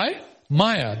covered by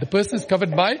Maya. The person is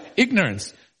covered by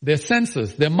ignorance. Their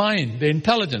senses, their mind, their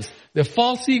intelligence, their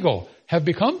false ego have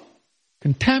become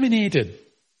contaminated.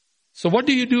 So what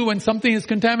do you do when something is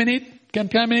contaminated?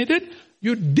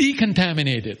 You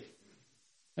decontaminate it.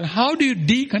 And how do you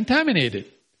decontaminate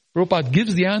it? Prabhupada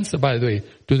gives the answer, by the way,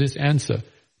 to this answer,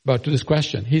 but to this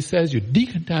question. He says you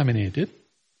decontaminate it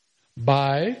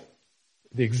by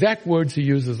the exact words he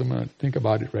uses. I'm going to think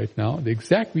about it right now. The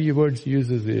exact words he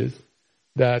uses is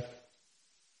that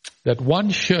one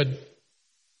should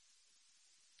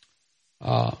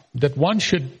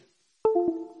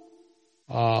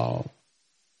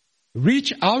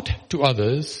reach out to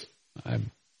others.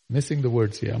 I'm missing the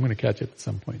words here. I'm going to catch it at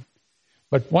some point.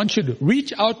 But one should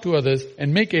reach out to others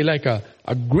and make a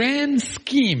grand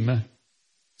scheme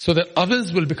so that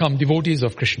others will become devotees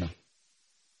of Krishna.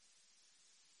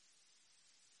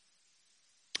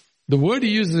 The word he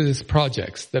uses is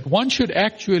projects. That one should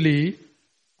actually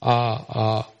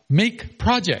make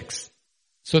projects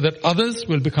so that others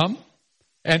will become,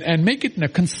 and make it in a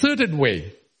concerted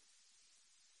way.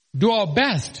 Do our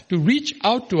best to reach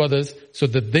out to others so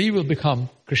that they will become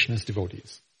Krishna's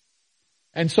devotees.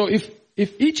 And so if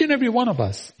each and every one of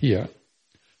us here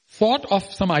thought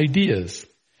of some ideas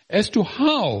as to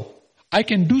how I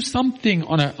can do something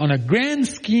on a grand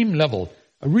scheme level,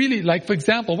 really, like for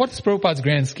example, what is Prabhupada's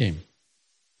grand scheme?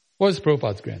 What is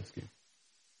Prabhupada's grand scheme?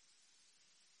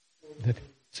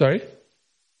 Sorry?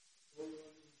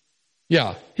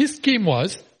 Yeah, his scheme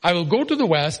was, I will go to the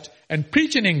West and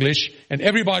preach in English and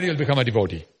everybody will become a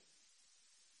devotee.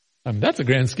 That's a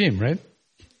grand scheme, right?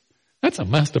 That's a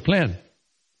master plan.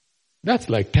 That's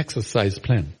like Texas-sized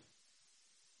plan.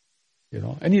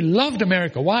 And he loved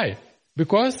America. Why?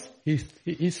 Because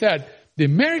he said, the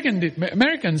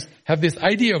Americans have this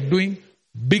idea of doing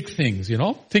big things,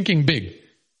 thinking big.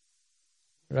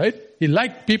 Right? He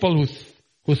liked people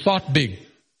who thought big.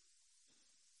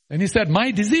 And he said,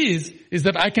 my disease is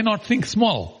that I cannot think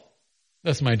small.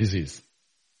 That's my disease.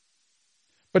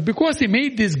 But because he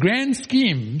made these grand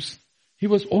schemes, he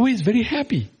was always very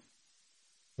happy.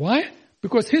 Why?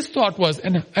 Because his thought was,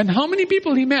 and how many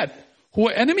people he met who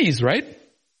were enemies, right?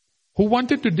 Who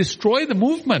wanted to destroy the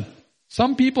movement.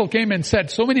 Some people came and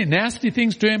said so many nasty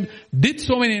things to him, did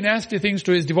so many nasty things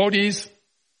to his devotees,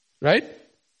 right?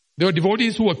 There were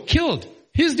devotees who were killed.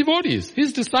 His devotees,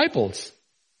 his disciples.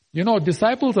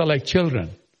 Disciples are like children.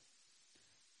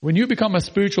 When you become a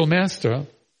spiritual master,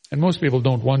 and most people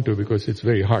don't want to because it's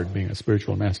very hard being a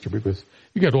spiritual master because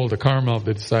you get all the karma of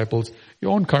the disciples.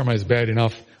 Your own karma is bad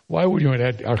enough. Why would you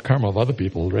add our karma of other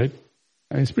people, right?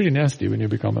 It's pretty nasty when you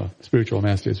become a spiritual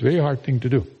master. It's a very hard thing to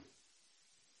do.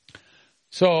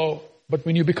 But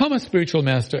when you become a spiritual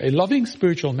master, a loving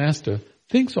spiritual master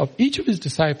thinks of each of his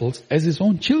disciples as his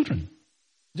own children.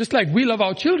 Just like we love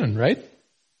our children, right?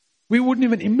 We wouldn't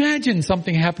even imagine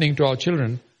something happening to our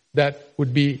children that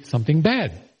would be something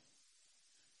bad.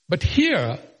 But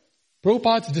here,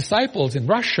 Prabhupada's disciples in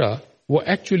Russia were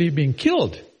actually being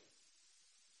killed.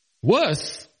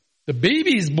 Worse, the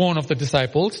babies born of the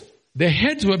disciples, their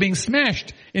heads were being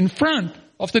smashed in front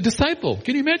of the disciple.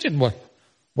 Can you imagine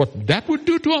what that would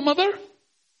do to a mother?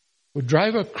 Would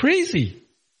drive her crazy.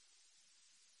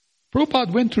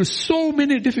 Prabhupada went through so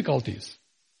many difficulties.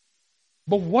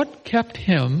 But what kept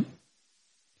him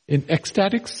in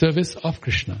ecstatic service of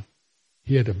Krishna?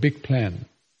 He had a big plan.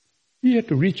 He had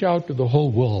to reach out to the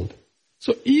whole world.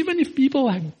 So even if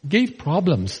people gave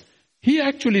problems, he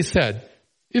actually said,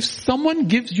 if someone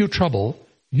gives you trouble,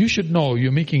 you should know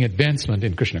you're making advancement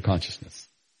in Krishna consciousness.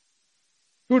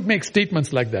 He would make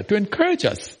statements like that to encourage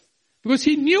us. Because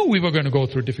he knew we were going to go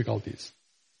through difficulties.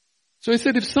 So he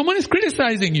said, if someone is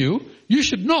criticizing you, you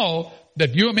should know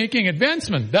that you're making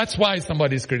advancement. That's why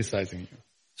somebody is criticizing you.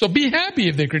 So be happy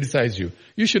if they criticize you.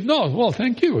 You should know, well,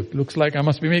 thank you. It looks like I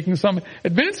must be making some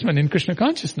advancement in Krishna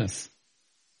consciousness.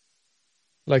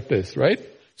 Like this, right?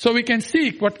 So we can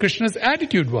see what Krishna's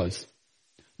attitude was.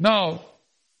 Now,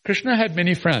 Krishna had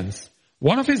many friends.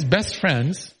 One of his best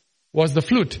friends was the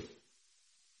flute.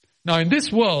 Now in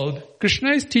this world,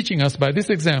 Krishna is teaching us by this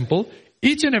example,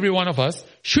 each and every one of us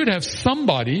should have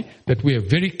somebody that we are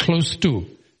very close to.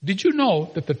 Did you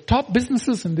know that the top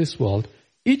businesses in this world,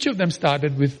 each of them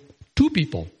started with 2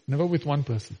 people, never with 1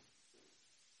 person.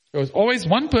 There was always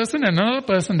 1 person and another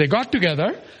person. They got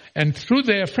together and through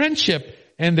their friendship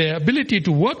and their ability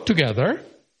to work together,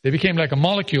 they became like a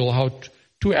molecule. How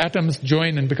 2 atoms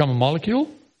join and become a molecule?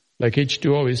 Like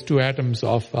H2O is 2 atoms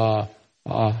of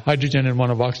hydrogen and 1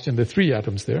 of oxygen. There are 3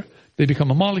 atoms there. They become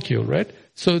a molecule, right?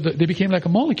 So they became like a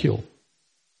molecule.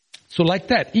 So like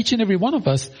that, each and every one of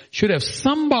us should have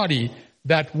somebody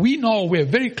that we know we're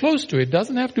very close to. It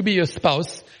doesn't have to be your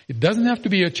spouse. It doesn't have to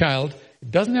be your child.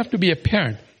 It doesn't have to be a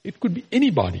parent. It could be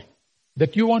anybody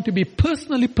that you want to be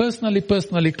personally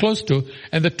close to.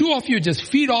 And the 2 of you just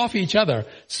feed off each other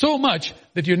so much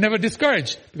that you're never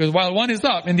discouraged. Because while one is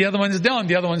up and the other one is down,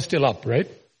 the other one's still up, right?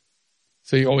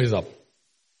 So you're always up.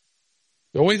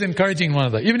 You're always encouraging one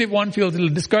another. Even if one feels a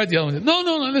little discouraged, the other one says, no,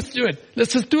 let's do it.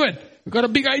 Let's just do it. We've got a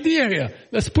big idea here.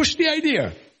 Let's push the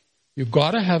idea. You've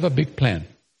got to have a big plan.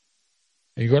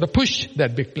 And you've got to push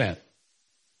that big plan.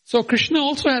 So Krishna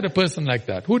also had a person like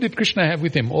that. Who did Krishna have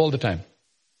with him all the time?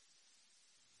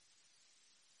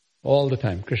 All the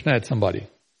time. Krishna had somebody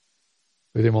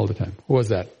with him all the time. Who was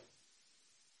that?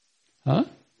 Huh?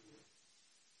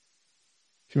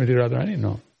 Srimati Radharani?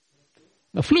 No.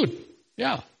 The flute.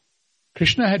 Yeah.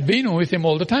 Krishna had Venu with him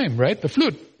all the time, right? The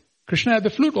flute. Krishna had the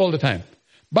flute all the time.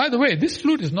 By the way, this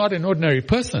flute is not an ordinary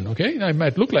person, okay? Now, it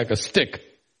might look like a stick,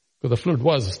 because the flute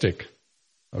was a stick.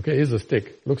 Okay, is a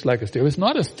stick. Looks like a stick. It's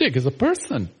not a stick, it's a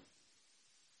person.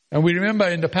 And we remember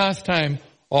in the pastime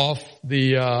of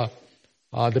the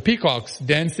peacocks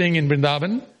dancing in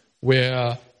Vrindavan,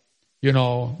 where,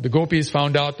 the gopis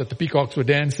found out that the peacocks were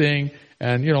dancing,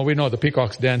 and, we know the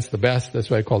peacocks dance the best. That's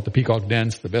why I call it the peacock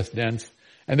dance, the best dance.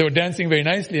 And they were dancing very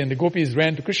nicely, and the gopis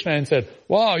ran to Krishna and said,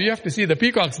 wow, you have to see the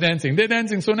peacocks dancing. They're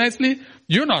dancing so nicely.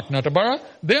 You're not Natabara.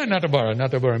 They're Natabara.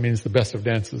 Natabara means the best of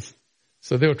dances.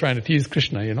 So they were trying to tease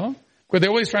Krishna, Because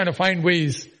they're always trying to find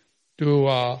ways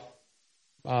to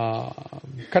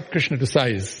cut Krishna to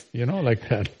size, like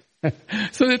that.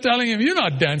 So they're telling him, you're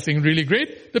not dancing really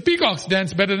great. The peacocks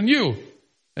dance better than you.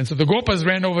 And so the Gopas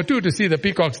ran over too to see the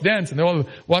peacocks dance, and they're all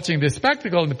watching this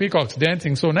spectacle and the peacocks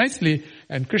dancing so nicely.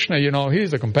 And Krishna,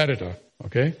 he's a competitor,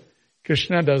 okay?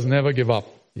 Krishna does never give up.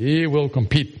 He will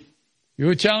compete.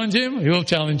 You challenge him, he will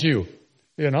challenge you,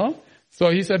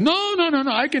 So he said, no,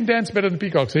 I can dance better than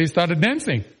peacocks. So he started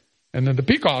dancing. And then the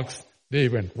peacocks, they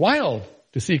went wild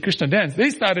to see Krishna dance. They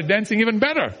started dancing even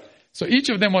better. So each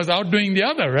of them was outdoing the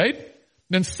other, right?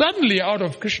 Then suddenly out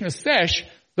of Krishna's sash,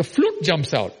 the flute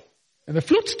jumps out. And the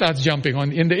flute starts jumping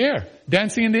in the air,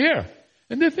 dancing in the air.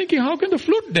 And they're thinking, how can the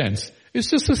flute dance? It's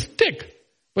just a stick.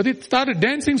 But it started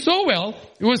dancing so well,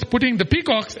 it was putting the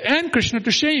peacocks and Krishna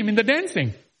to shame in the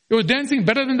dancing. It was dancing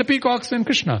better than the peacocks and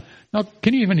Krishna. Now,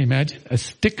 can you even imagine a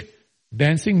stick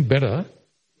dancing better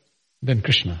than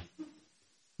Krishna,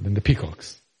 than the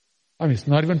peacocks? It's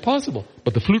not even possible.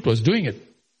 But the flute was doing it.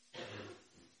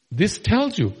 This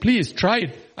tells you, please try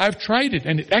it. I've tried it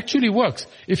and it actually works.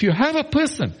 If you have a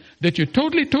person that you're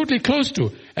totally close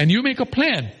to and you make a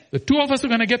plan, the two of us are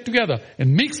going to get together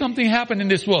and make something happen in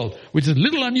this world, which is a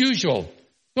little unusual.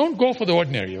 Don't go for the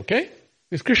ordinary, okay?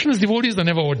 Because Krishna's devotees are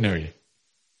never ordinary.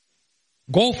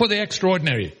 Go for the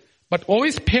extraordinary. But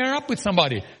always pair up with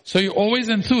somebody, so you're always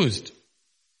enthused.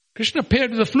 Krishna paired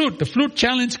with the flute. The flute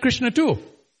challenged Krishna too,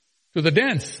 to the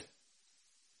dance.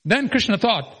 Then Krishna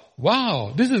thought,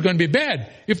 wow, this is going to be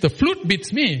bad. If the flute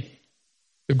beats me,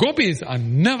 the gopis are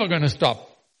never going to stop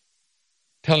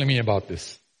telling me about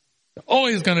this. They're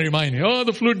always going to remind me,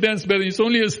 the flute dance better, it's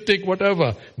only a stick,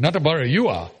 whatever. Natabara, you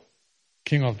are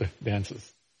king of the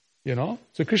dances.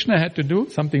 So Krishna had to do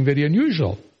something very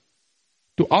unusual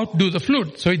to outdo the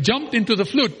flute. So he jumped into the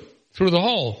flute through the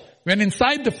hole, went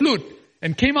inside the flute,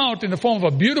 and came out in the form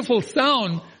of a beautiful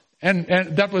sound, and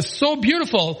that was so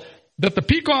beautiful that the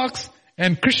peacocks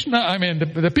and Krishna,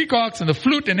 the peacocks and the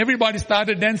flute and everybody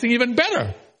started dancing even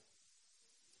better.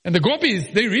 And the gopis,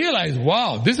 they realized,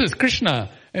 wow, this is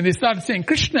Krishna. And they started saying,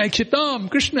 Krishna Ikshitam,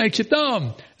 Krishna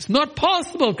Ikshitam. It's not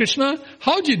possible, Krishna.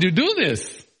 How did you do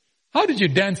this? How did you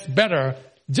dance better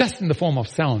just in the form of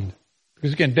sound?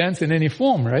 Because you can dance in any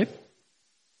form, right?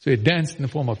 So he danced in the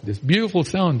form of this beautiful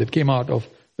sound that came out of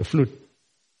the flute.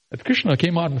 That Krishna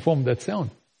came out in the form of that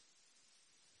sound.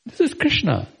 This is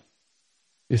Krishna.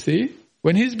 You see?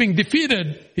 When he's being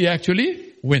defeated, he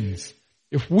actually wins.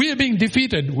 If we are being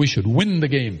defeated, we should win the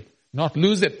game, not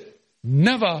lose it.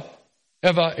 Never,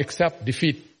 ever accept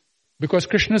defeat. Because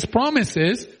Krishna's promise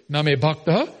is, Name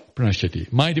Bhakta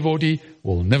Pranashyati. My devotee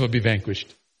will never be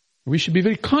vanquished. We should be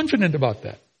very confident about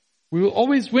that. We will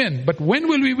always win. But when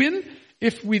will we win?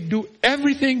 If we do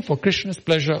everything for Krishna's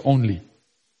pleasure only.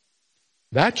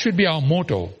 That should be our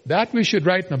motto. That we should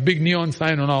write in a big neon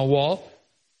sign on our wall.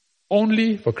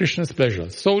 Only for Krishna's pleasure.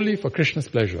 Solely for Krishna's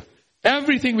pleasure.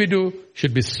 Everything we do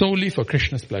should be solely for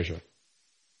Krishna's pleasure.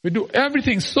 We do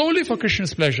everything solely for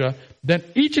Krishna's pleasure, then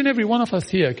each and every one of us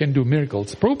here can do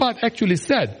miracles. Prabhupada actually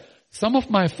said, some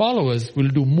of my followers will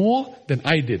do more than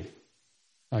I did.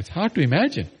 Now it's hard to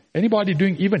imagine anybody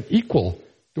doing even equal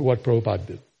to what Prabhupada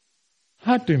did.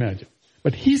 Hard to imagine.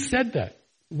 But he said that.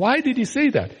 Why did he say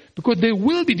that? Because there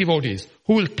will be devotees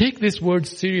who will take this word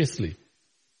seriously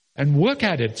and work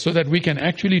at it so that we can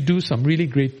actually do some really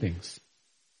great things.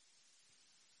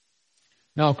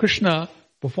 Now Krishna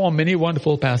performed many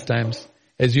wonderful pastimes.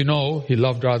 As you know, he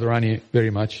loved Radharani very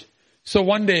much. So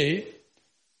one day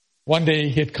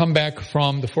he had come back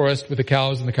from the forest with the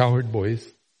cows and the cowherd boys.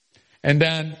 And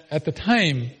then at the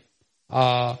time,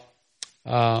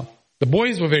 the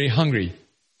boys were very hungry.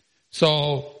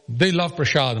 So they loved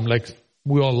prasadam, like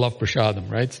we all love prasadam,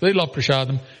 right? So they loved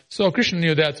prasadam. So Krishna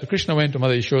knew that. So Krishna went to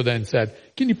Mother Yashoda and said,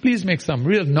 can you please make some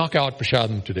real knockout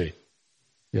prasadam today?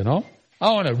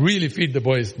 I want to really feed the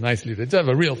boys nicely. Let's have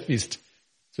a real feast.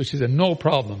 So she said, no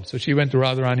problem. So she went to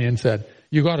Radharani and said,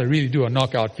 you got to really do a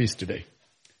knockout feast today.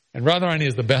 And Radharani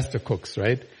is the best of cooks,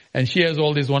 right? And she has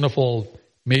all these wonderful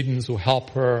maidens who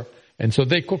help her. And so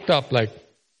they cooked up like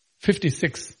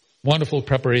 56 wonderful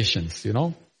preparations,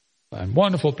 and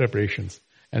wonderful preparations.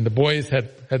 And the boys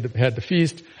had the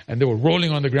feast, and they were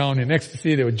rolling on the ground in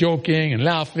ecstasy. They were joking and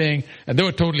laughing, and they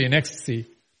were totally in ecstasy.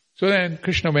 So then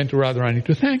Krishna went to Radharani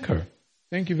to thank her.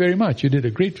 Thank you very much. You did a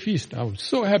great feast. I was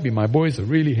so happy. My boys are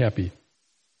really happy.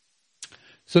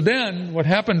 So then what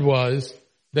happened was,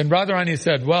 then Radharani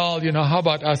said, well, how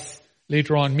about us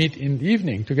later on meet in the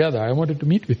evening together? I wanted to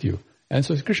meet with you. And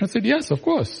so Krishna said, yes, of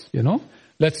course,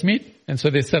 let's meet. And so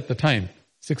they set the time.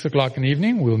 6 o'clock in the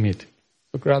evening, we'll meet.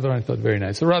 So Radharani thought, very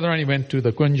nice. So Radharani went to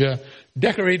the kunja,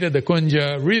 decorated the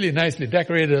kunja, really nicely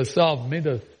decorated herself, made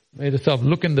a made herself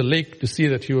look in the lake to see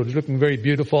that she was looking very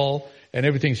beautiful and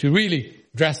everything. She really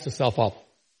dressed herself up.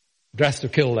 Dressed to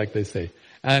kill, like they say.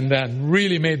 And then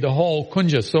really made the whole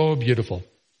kunja so beautiful.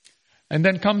 And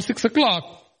then come 6 o'clock,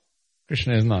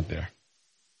 Krishna is not there.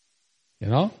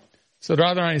 So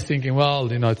Radharani is thinking, well,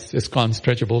 it's ISKCON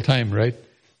stretchable time, right?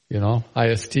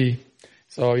 IST.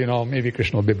 So, maybe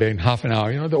Krishna will be back in half an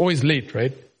hour. They're always late,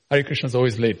 right? Hare Krishna's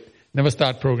always late. Never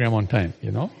start program on time,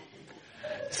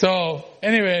 So,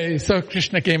 anyway, so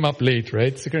Krishna came up late,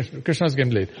 right? So Krishna's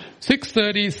getting late.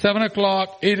 6:30, 7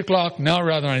 o'clock, 8 o'clock, now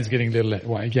Radharani is getting a little late.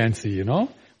 Well, I can't see,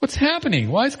 What's happening?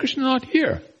 Why is Krishna not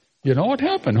here? What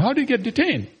happened? How did he get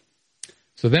detained?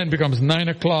 So then it becomes 9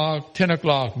 o'clock, 10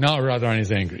 o'clock, now Radharani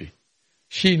is angry.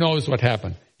 She knows what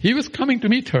happened. He was coming to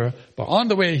meet her, but on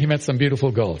the way he met some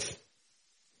beautiful girls.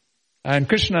 And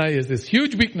Krishna is this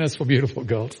huge weakness for beautiful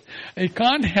girls. And he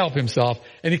can't help himself,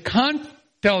 and he can't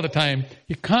tell the time.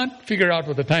 He can't figure out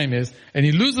what the time is, and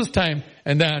he loses time,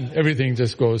 and then everything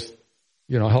just goes,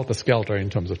 helter-skelter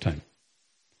in terms of time.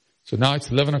 So now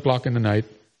it's 11 o'clock in the night,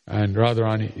 and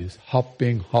Radharani is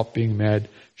hopping mad.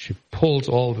 She pulls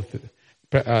all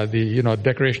the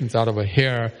decorations out of her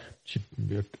hair,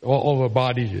 all over her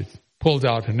body. She pulls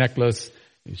out her necklace.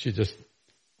 She just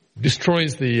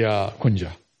destroys the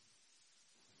kunja.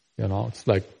 It's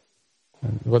like,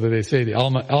 what do they say? The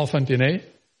elephant in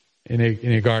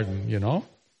a garden.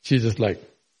 She just like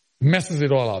messes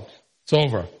it all up. It's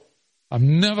over.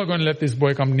 I'm never going to let this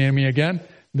boy come near me again.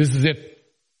 This is it.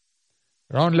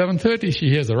 Around 11:30, she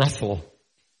hears a rustle,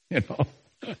 and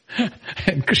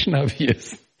Krishna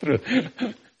appears through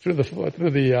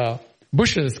the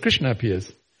bushes. Krishna appears,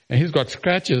 and he's got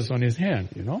scratches on his hand,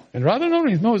 and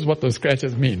Radharani knows what those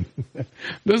scratches mean.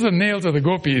 Those are nails of the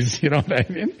gopis, what I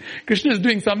mean? Krishna is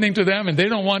doing something to them, and they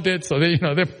don't want it, so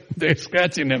they're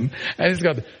scratching him,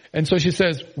 and so she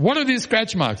says, "What are these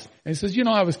scratch marks?" And he says,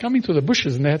 "I was coming through the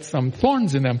bushes and they had some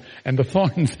thorns in them, and the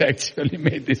thorns actually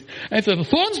made this." And I said, "The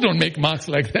thorns don't make marks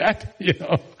like that,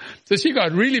 So she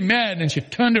got really mad and she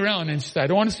turned around and she said, "I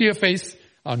don't want to see your face.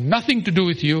 I have nothing to do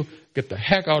with you. Get the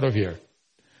heck out of here."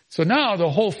 So now the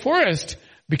whole forest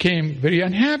became very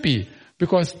unhappy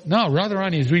because now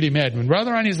Radharani is really mad. When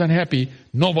Radharani is unhappy,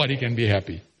 nobody can be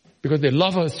happy because they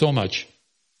love her so much.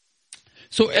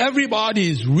 So everybody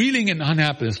is reeling in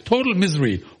unhappiness, total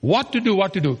misery. What to do?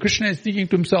 Krishna is thinking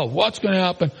to himself, what's going to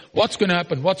happen?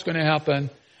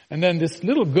 And then this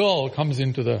little girl comes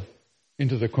into the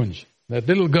kunj. That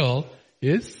little girl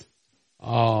is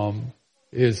Rupa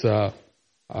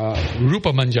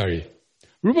Manjari.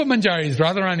 Rupa Manjari is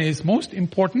Radharani's most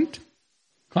important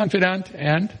confidant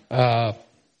and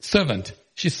servant.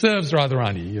 She serves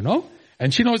Radharani,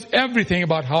 and she knows everything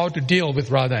about how to deal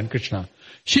with Radha and Krishna.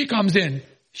 She comes in,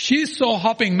 she's so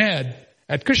hopping mad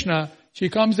at Krishna, she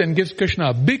comes and gives Krishna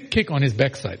a big kick on his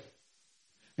backside.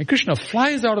 And Krishna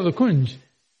flies out of the kunj,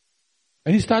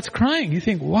 and he starts crying. You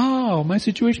think, wow, my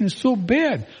situation is so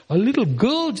bad. A little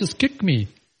girl just kicked me.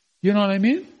 You know what I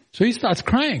mean? So he starts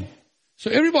crying.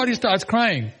 So everybody starts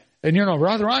crying. And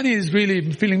Radharani is really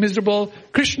feeling miserable.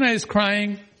 Krishna is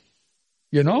crying,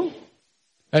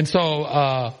 And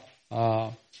so,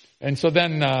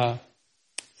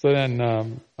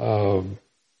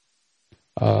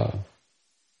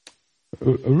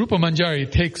 Rupa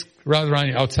Manjari takes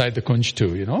Radharani outside the kunj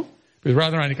too, because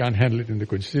Radharani can't handle it in the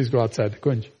kunj. She just go outside the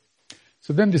kunj.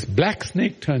 So then this black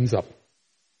snake turns up.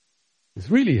 This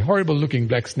really horrible looking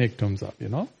black snake turns up,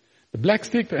 The black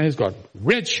snake has got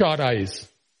red shot eyes.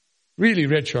 Really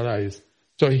red shot eyes.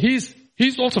 So he's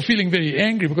also feeling very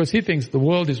angry because he thinks the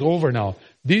world is over now.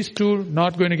 These two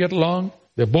not going to get along.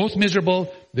 They're both miserable.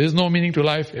 There's no meaning to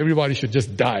life. Everybody should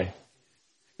just die.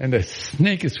 And the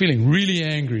snake is feeling really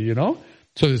angry,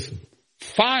 So there's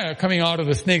fire coming out of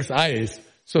the snake's eyes.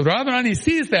 So Radharani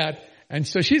sees that, and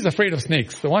so she's afraid of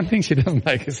snakes. The one thing she doesn't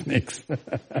like is snakes.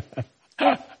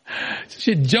 So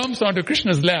she jumps onto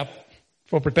Krishna's lap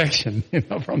for protection,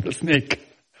 from the snake.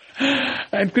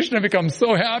 And Krishna becomes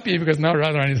so happy because now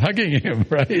Radharani is hugging him,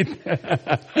 right?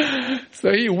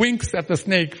 So he winks at the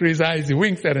snake through his eyes. He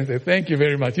winks at it and says, "Thank you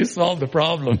very much. You solved the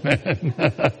problem, man."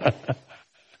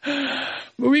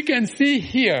 But we can see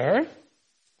here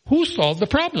who solved the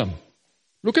problem.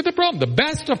 Look at the problem. The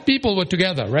best of people were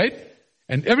together, right?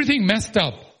 And everything messed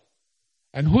up.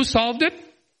 And who solved it?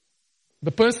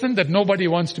 The person that nobody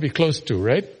wants to be close to,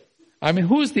 right? I mean,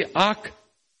 who's the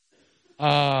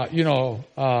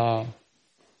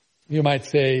you might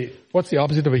say, what's the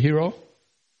opposite of a hero?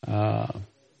 A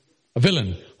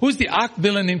villain. Who's the arch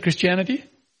villain in Christianity?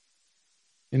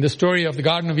 In the story of the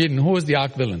Garden of Eden, who was the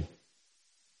arch villain?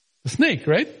 The snake,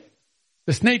 right?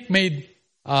 The snake made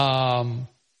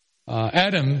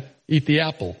Adam eat the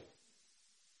apple.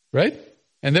 Right?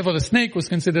 And therefore the snake was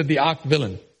considered the arch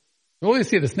villain. You always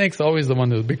see the snake's always the one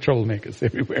who's big troublemakers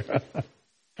everywhere.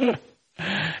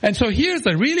 And so here's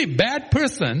a really bad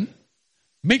person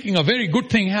making a very good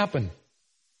thing happen.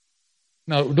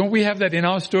 Now, don't we have that in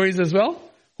our stories as well?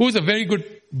 Who's a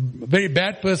very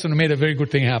bad person who made a very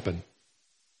good thing happen?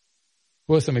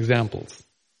 Who are some examples?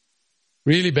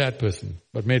 Really bad person,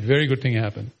 but made very good thing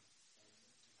happen.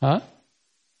 Huh?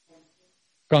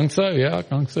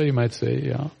 Kamsa, you might say,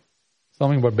 yeah.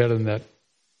 Something but better than that.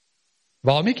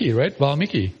 Valmiki, right?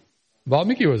 Valmiki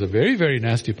was a very, very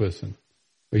nasty person.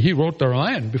 He wrote the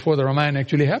Ramayana before the Ramayana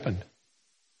actually happened.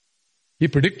 He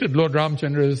predicted Lord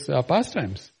Ramchandra's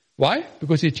pastimes. Why?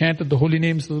 Because he chanted the holy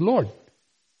names of the Lord.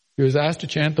 He was asked to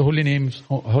chant the holy names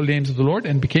of the Lord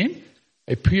and became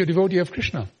a pure devotee of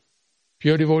Krishna.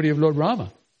 Pure devotee of Lord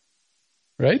Rama.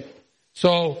 Right?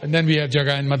 So, and then we have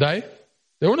Jagai and Madai.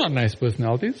 They were not nice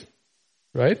personalities.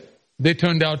 Right? They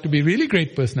turned out to be really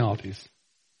great personalities.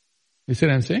 You see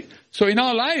what I'm saying? So in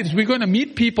our lives, we're going to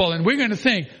meet people and we're going to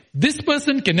think, this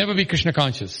person can never be Krishna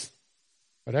conscious.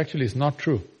 But actually it's not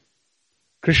true.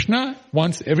 Krishna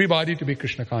wants everybody to be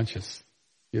Krishna conscious.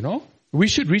 You know? We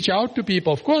should reach out to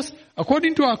people, of course,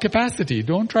 according to our capacity.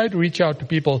 Don't try to reach out to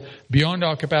people beyond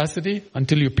our capacity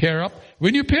until you pair up.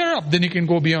 When you pair up, then you can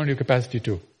go beyond your capacity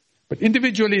too. But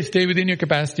individually, stay within your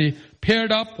capacity.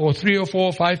 Paired up, or 3 or 4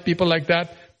 or 5 people like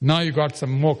that, now you got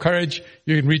some more courage.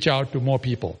 You can reach out to more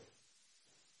people.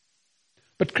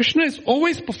 But Krishna is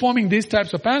always performing these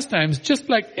types of pastimes, just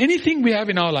like anything we have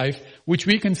in our life, which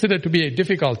we consider to be a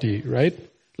difficulty, right?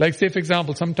 Like say, for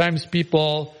example, sometimes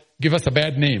people give us a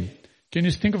bad name. Can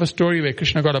you think of a story where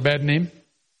Krishna got a bad name?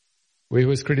 Where he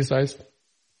was criticized?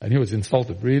 And he was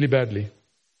insulted really badly.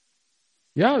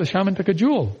 Yeah, the Shamantaka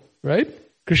jewel, right?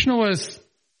 Krishna was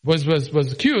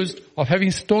accused of having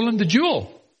stolen the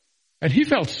jewel. And he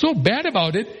felt so bad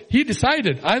about it, he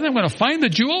decided, either I'm going to find the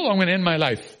jewel or I'm going to end my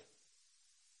life.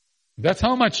 That's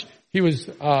how much he was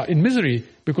in misery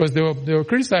because they were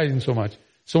criticizing so much.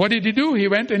 So what did he do? He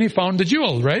went and he found the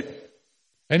jewel, right?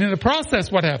 And in the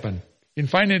process, what happened? In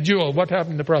finding a jewel, what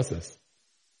happened in the process?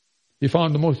 He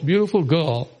found the most beautiful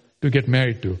girl to get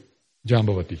married to,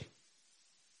 Jambavati.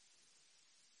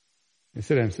 You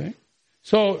see what I'm saying?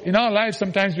 So in our lives,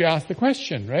 sometimes we ask the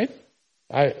question, right?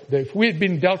 If we had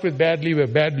been dealt with badly, we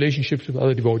have bad relationships with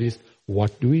other devotees,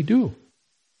 what do we do?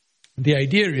 The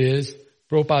idea is,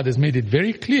 Prabhupada has made it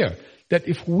very clear that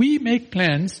if we make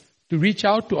plans to reach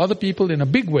out to other people in a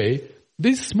big way,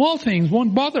 these small things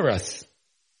won't bother us.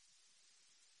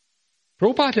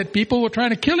 Prabhupada had people who were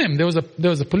trying to kill him. There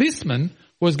was a policeman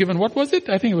who was given, what was it?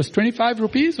 I think it was 25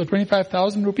 rupees or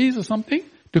 25,000 rupees or something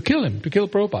to kill him, to kill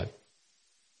Prabhupada.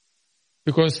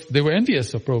 Because they were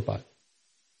envious of Prabhupada.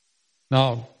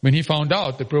 Now, when he found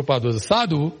out that Prabhupada was a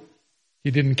sadhu,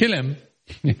 he didn't kill him.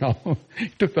 He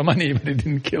took the money, but he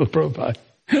didn't kill Prabhupada.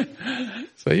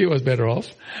 So he was better off.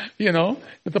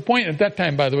 But the point at that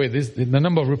time, by the way, the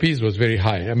number of rupees was very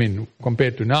high. I mean,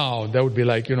 compared to now, that would be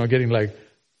like, getting like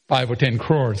 5 or 10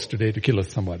 crores today to kill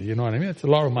somebody. You know what I mean? It's a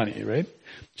lot of money, right?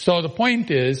 So the point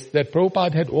is that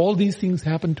Prabhupada had all these things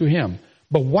happen to him.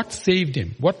 But what saved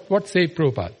him? What saved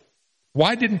Prabhupada?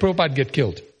 Why didn't Prabhupada get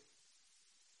killed?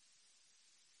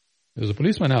 There was a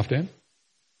policeman after him.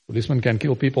 Policemen can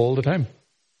kill people all the time.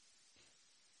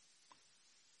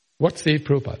 What saved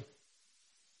Prabhupada?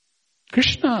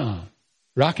 Krishna.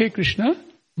 Rakhe Krishna,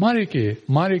 Mare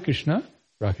Krishna,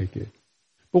 Rakhe ke.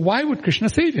 But why would Krishna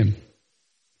save him?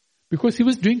 Because he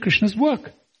was doing Krishna's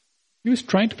work. He was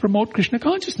trying to promote Krishna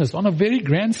consciousness on a very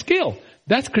grand scale.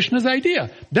 That's Krishna's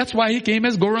idea. That's why he came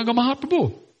as Gauranga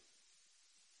Mahaprabhu.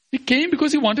 He came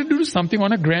because he wanted to do something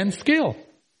on a grand scale.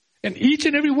 And each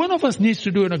and every one of us needs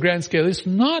to do it on a grand scale. It's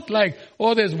not like,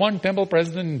 there's one temple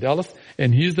president in Dallas,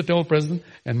 and he's the temple president,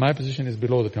 and my position is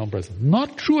below the temple president.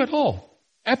 Not true at all.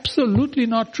 Absolutely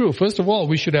not true. First of all,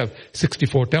 we should have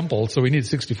 64 temples, so we need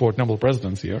 64 temple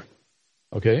presidents here.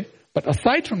 Okay? But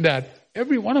aside from that,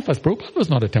 every one of us, Prabhupada was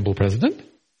not a temple president.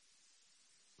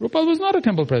 Prabhupada was not a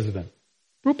temple president.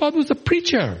 Prabhupada was a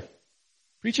preacher.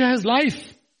 Preacher has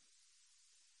life.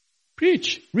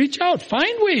 Preach. Reach out.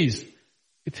 Find ways.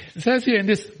 It says here in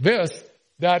this verse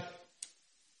that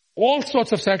all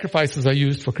sorts of sacrifices are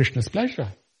used for Krishna's pleasure.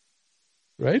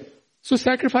 Right? So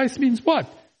sacrifice means what?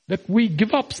 That we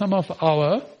give up some of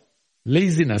our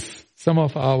laziness, some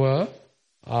of our,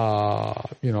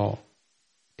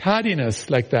 tardiness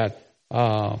like that,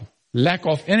 lack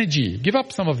of energy. Give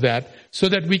up some of that so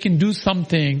that we can do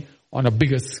something on a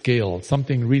bigger scale,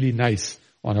 something really nice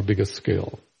on a bigger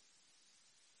scale.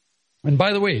 And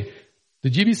by the way, The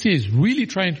GBC is really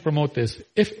trying to promote this.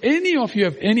 If any of you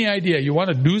have any idea, you want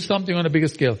to do something on a bigger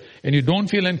scale, and you don't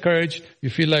feel encouraged,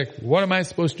 you feel like, what am I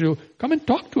supposed to do? Come and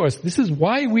talk to us. This is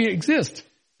why we exist.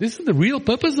 This is the real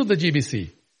purpose of the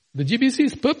GBC. The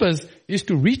GBC's purpose is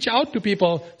to reach out to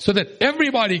people so that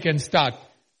everybody can start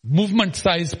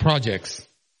movement-sized projects.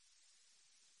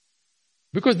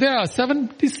 Because there are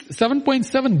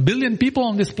 7.7 billion people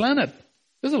on this planet.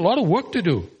 There's a lot of work to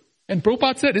do. And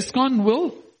Prabhupada said ISKCON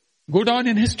will go down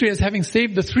in history as having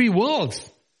saved the 3 worlds.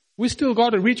 We still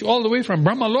got to reach all the way from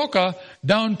Brahmaloka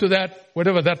down to that,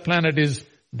 whatever that planet is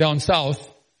down south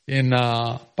in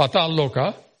Patal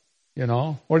Loka. You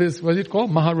know, what is it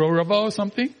called? Maharorava or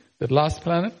something? That last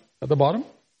planet at the bottom.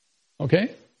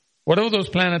 Okay? Whatever those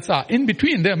planets are. In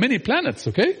between, there are many planets,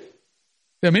 okay?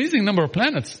 There are amazing number of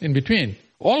planets in between.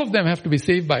 All of them have to be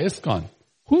saved by ISKCON.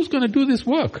 Who's going to do this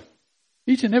work?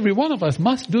 Each and every one of us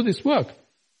must do this work.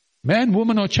 Man,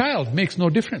 woman or child makes no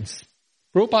difference.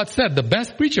 Prabhupada said the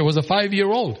best preacher was a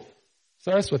 5-year-old,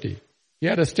 Saraswati. He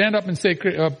had to stand up and say,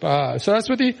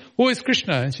 Saraswati, who is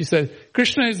Krishna? And she said,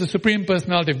 Krishna is the Supreme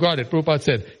Personality of Godhead. Prabhupada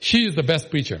said, she is the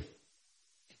best preacher.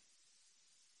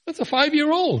 That's a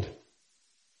 5-year-old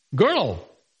girl.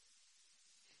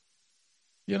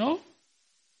 You know?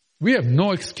 We have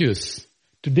no excuse.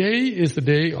 Today is the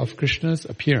day of Krishna's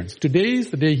appearance. Today is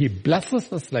the day He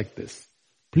blesses us like this.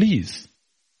 Please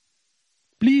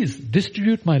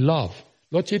distribute my love.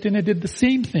 Lord Chaitanya did the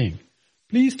same thing.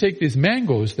 Please take these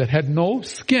mangoes that had no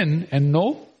skin and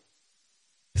no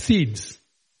seeds,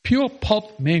 pure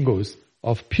pulp mangoes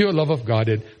of pure love of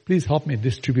Godhead. Please help me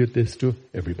distribute this to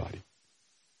everybody.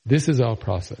 This is our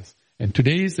process. And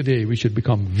today is the day we should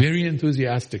become very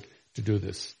enthusiastic to do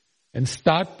this. And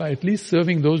start by at least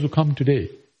serving those who come today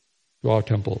to our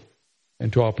temple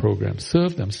and to our program.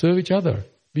 Serve them. Serve each other.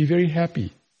 Be very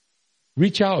happy.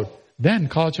 Reach out. Then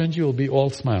Kalachandji will be all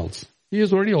smiles. He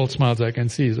is already all smiles, I can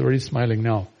see. He's already smiling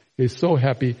now. He's so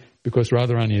happy because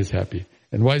Radharani is happy.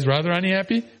 And why is Radharani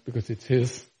happy? Because it's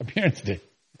his appearance day.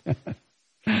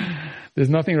 There's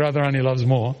nothing Radharani loves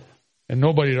more, and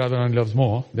nobody Radharani loves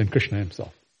more than Krishna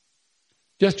himself.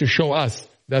 Just to show us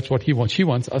that's what he wants. She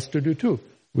wants us to do too.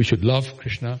 We should love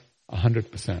Krishna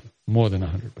 100%, more than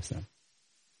 100%.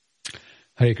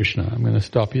 Hare Krishna. I'm going to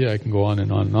stop here. I can go on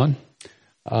and on and on.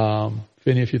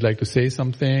 If you'd like to say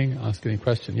something, ask any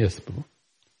question. Yes, Prabhu.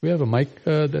 We have a mic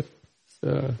that's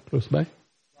close by.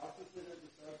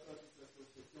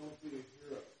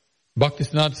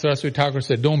 Bhaktisiddhanta Saraswati Thakur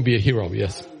said, don't be a hero.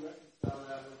 Yes.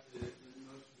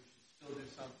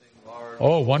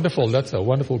 Oh, wonderful. That's a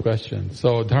wonderful question.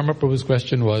 So Dharma Prabhu's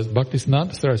question was,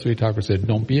 Bhaktisiddhanta Saraswati Thakur said,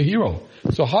 don't be a hero.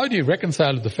 So how do you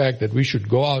reconcile the fact that we should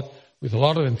go out with a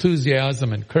lot of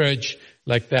enthusiasm and courage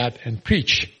like that and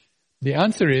preach? The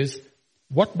answer is,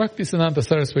 what Bhaktisiddhanta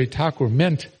Saraswati Thakur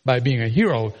meant by being a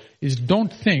hero is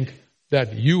don't think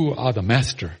that you are the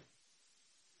master.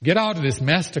 Get out of this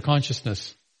master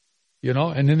consciousness. You know,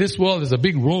 and in this world there's a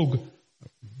big rogue.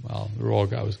 Well,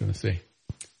 rogue, I was going to say.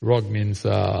 Rogue means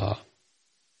a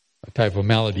type of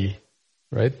malady,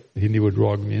 right? The Hindi word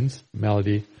rogue means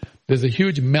malady. There's a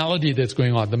huge malady that's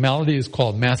going on. The malady is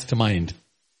called mastermind.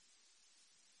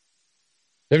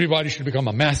 Everybody should become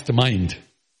a mastermind.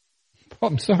 Oh,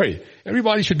 I'm sorry.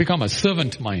 Everybody should become a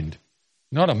servant mind,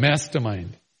 not a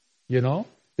mastermind. You know?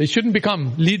 They shouldn't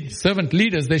become servant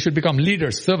leaders. They should become leader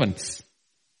servants.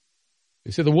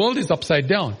 You see, the world is upside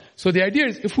down. So the idea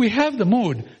is, if we have the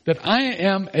mood that I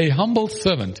am a humble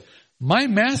servant, my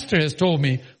master has told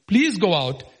me, please go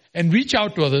out and reach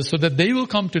out to others so that they will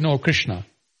come to know Krishna.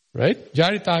 Right?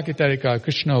 Jarita kitarika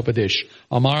Krishna upadesh,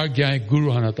 amar gyay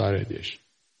guru hanatare desh.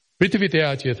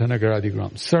 Prithivitaya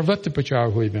chetanagaradigram, sarvatra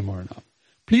prachar hoi memorana.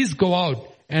 Please go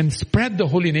out and spread the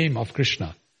holy name of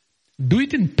Krishna. Do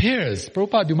it in pairs.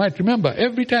 Prabhupada, you might remember,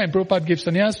 every time Prabhupada gave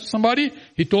sannyas to somebody,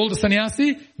 he told the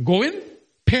sannyasi, go in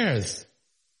pairs.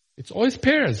 It's always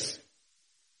pairs.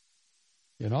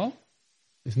 You know?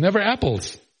 It's never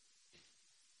apples.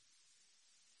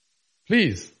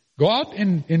 Please, go out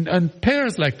in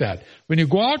pairs like that. When you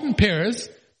go out in pairs,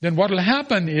 then what will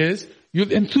happen is,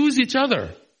 you'll enthuse each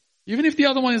other. Even if the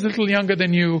other one is a little younger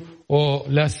than you, or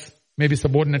less, maybe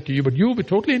subordinate to you, but you'll be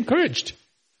totally encouraged.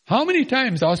 How many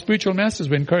times our spiritual masters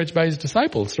were encouraged by his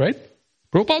disciples, right?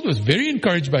 Prabhupada was very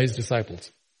encouraged by his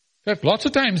disciples. In fact, lots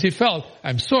of times he felt,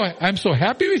 I'm so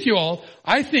happy with you all.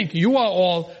 I think you are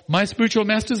all my spiritual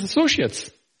master's associates.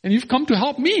 And you've come to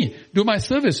help me do my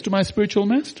service to my spiritual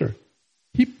master.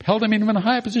 He held them in even a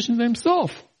higher position than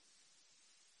himself.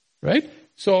 Right?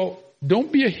 So,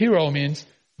 don't be a hero means,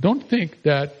 don't think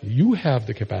that you have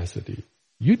the capacity.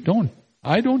 You don't.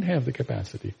 I don't have the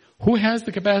capacity. Who has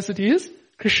the capacity is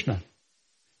Krishna.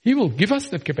 He will give us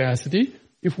that capacity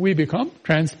if we become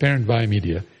transparent via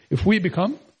media. If we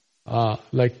become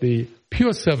like the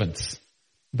pure servants,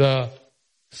 the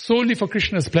solely for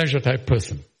Krishna's pleasure type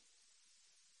person,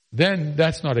 then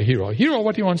that's not a hero. A hero,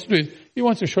 what he wants to do is, he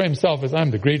wants to show himself as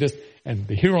I'm the greatest and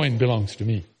the heroine belongs to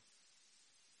me.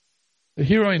 The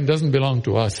heroine doesn't belong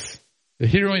to us. The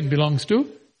heroine belongs to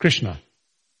Krishna.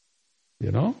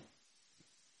 You know?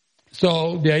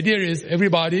 So the idea is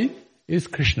everybody is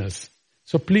Krishna's.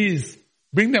 So please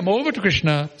bring them over to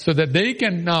Krishna so that they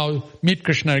can now meet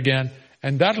Krishna again,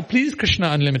 and that'll please Krishna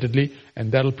unlimitedly,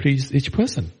 and that'll please each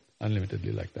person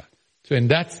unlimitedly like that. So in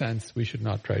that sense, we should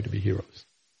not try to be heroes.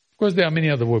 Of course, there are many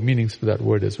other meanings for that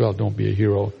word as well. Don't be a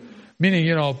hero. Meaning,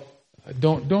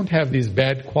 don't have these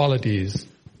bad qualities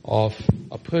of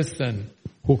a person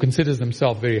who considers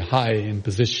himself very high in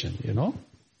position,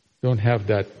 Don't have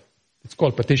that. It's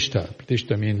called patishta.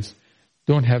 Patishta means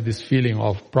don't have this feeling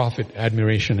of profit,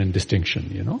 admiration, and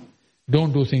distinction,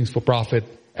 Don't do things for profit,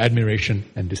 admiration,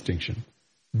 and distinction.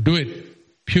 Do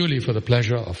it purely for the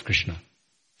pleasure of Krishna,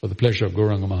 for the pleasure of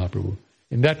Gauranga Mahaprabhu.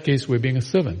 In that case, we're being a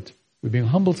servant. We're being a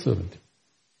humble servant.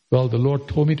 Well, the Lord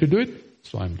told me to do it,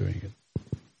 so I'm doing it.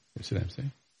 You see what I'm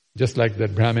saying? Just like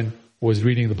that Brahmin who was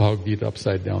reading the Bhagavad Gita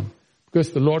upside down.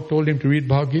 Because the Lord told him to read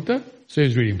Bhagavad Gita, so he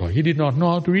was reading Bhagavad Gita. He did not know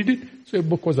how to read it, so the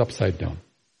book was upside down.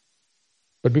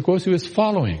 But because he was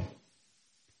following,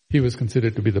 he was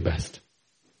considered to be the best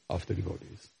of the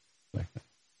devotees. Like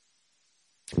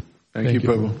that. Thank you,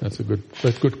 Prabhu. That's a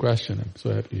good question. I'm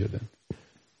so happy to hear that.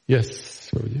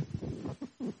 Yes, Prabhuji.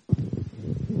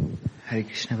 Hare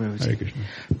Krishna, Prabhuji. Hare Krishna.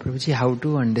 Prabhuji, how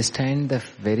to understand the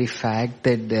very fact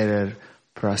that there are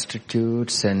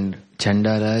prostitutes and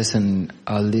chandalas and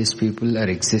all these people are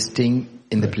existing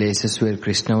in the places where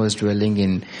Krishna was dwelling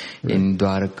in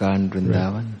Dwaraka and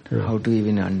Vrindavan? Right. How to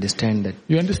even understand that?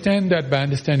 You understand that by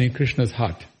understanding Krishna's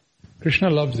heart. Krishna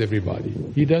loves everybody.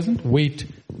 He doesn't wait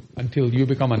until you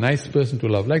become a nice person to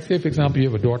love. Like say, for example, you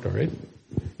have a daughter, right?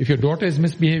 If your daughter is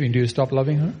misbehaving, do you stop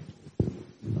loving her?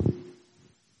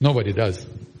 Nobody does.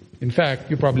 In fact,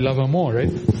 you probably love her more,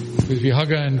 right? Because if you hug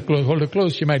her and hold her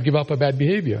close, she might give up her bad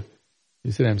behavior.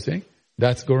 You see what I'm saying?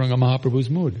 That's Gauranga Mahaprabhu's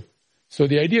mood. So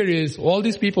the idea is, all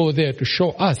these people were there to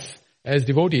show us as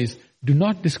devotees, do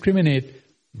not discriminate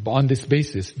on this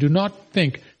basis. Do not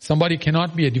think somebody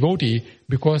cannot be a devotee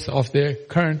because of their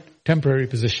current temporary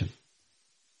position.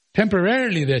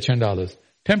 Temporarily they're chandalas.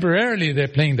 Temporarily they're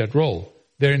playing that role.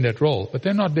 They're in that role. But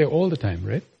they're not there all the time,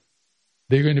 right?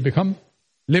 They're going to become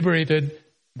liberated.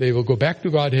 They will go back to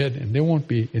Godhead and they won't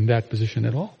be in that position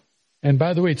at all. And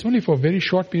by the way, it's only for a very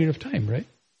short period of time, right?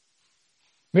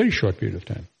 Very short period of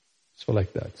time. So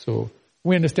like that. So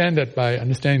we understand that by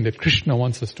understanding that Krishna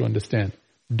wants us to understand.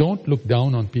 Don't look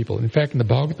down on people. In fact, in the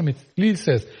Bhagavatam, it clearly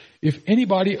says, if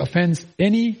anybody offends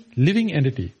any living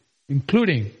entity,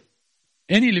 including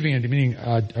any living entity, meaning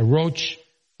a roach,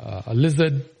 a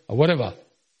lizard, or whatever,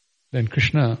 then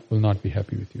Krishna will not be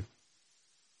happy with you.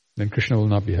 Then Krishna will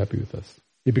not be happy with us.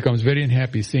 He becomes very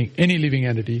unhappy seeing any living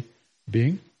entity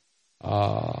being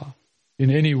in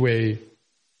any way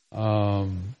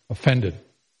offended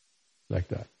like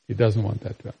that. He doesn't want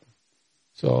that to happen.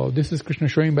 So this is Krishna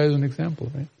showing by his own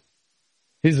example, right?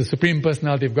 He's the Supreme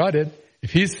Personality of Godhead.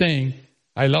 If he's saying,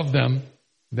 I love them,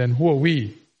 then who are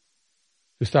we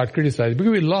to start criticizing?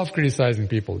 Because we love criticizing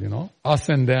people, us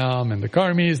and them, and the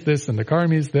karmi is this and the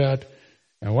karmi is that,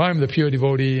 and why I'm the pure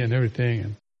devotee and everything.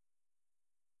 And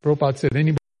Prabhupada said,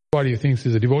 anybody who thinks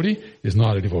he's a devotee is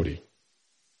not a devotee.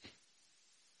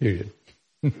 Period.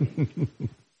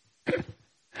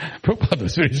 Prabhupada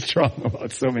was very strong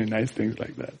about so many nice things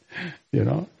like that.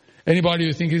 Anybody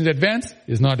who thinks he's advanced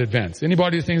is not advanced.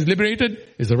 Anybody who thinks liberated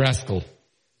is a rascal.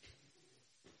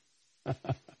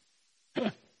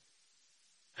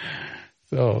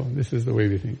 So this is the way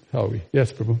we think.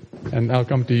 Yes, Prabhu. And I'll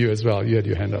come to you as well. You had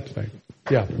your hand up. Sorry.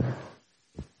 Yeah.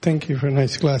 Thank you for a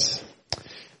nice class.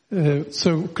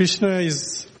 So Krishna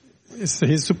is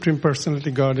his Supreme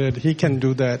Personality Godhead. He can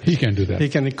do that. He can do that. He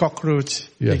can cockroach.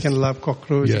 Yes. He can love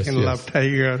cockroach. Yes, he can love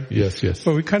tiger. Yes.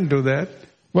 But we can't do that.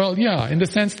 Well, yeah, in the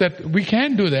sense that we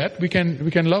can do that. We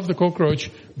can love the cockroach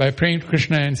by praying to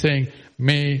Krishna and saying,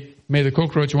 may the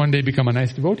cockroach one day become a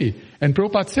nice devotee. And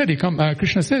Prabhupada said,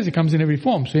 Krishna says he comes in every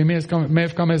form. So he may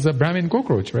have come as a Brahmin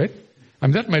cockroach, right?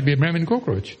 That might be a Brahmin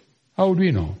cockroach. How would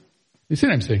we know? You see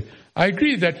what I'm saying? I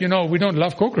agree that, we don't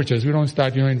love cockroaches. We don't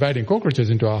start, inviting cockroaches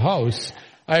into our house.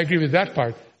 I agree with that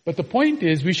part. But the point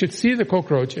is, we should see the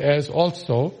cockroach as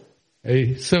also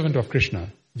a servant of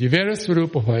Krishna. Jivera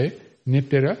Swarupa Hoy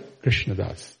Nityara Krishna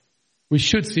Das. We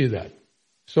should see that.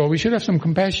 So we should have some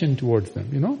compassion towards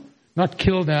them, Not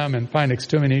kill them and find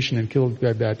extermination and kill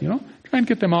like that, Try and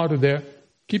get them out of there.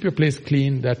 Keep your place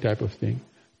clean, that type of thing.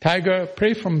 Tiger,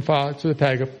 pray from far to the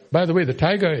tiger. By the way, the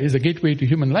tiger is a gateway to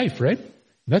human life, right?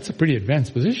 That's a pretty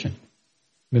advanced position.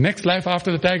 The next life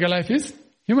after the tiger life is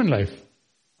human life.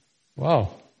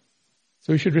 Wow.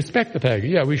 So we should respect the tiger.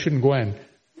 Yeah, we shouldn't go and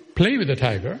play with the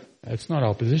tiger. That's not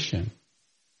our position.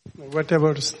 What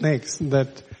about snakes?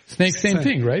 Snakes, same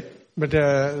thing, right? But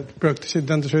Bhakti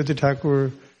Siddhanta Saraswati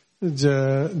Thakur,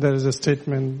 there is a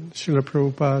statement, Srila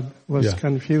Prabhupada was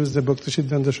confused. The Bhakti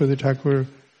Siddhanta Saraswati Thakur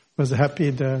was happy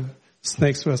the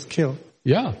snakes was killed.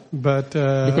 Yeah. But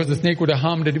because the snake would have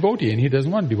harmed a devotee, and he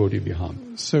doesn't want devotee to be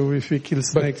harmed. So if we kill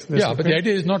snakes... But the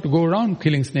idea is not to go around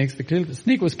killing snakes. The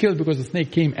snake was killed because the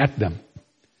snake came at them.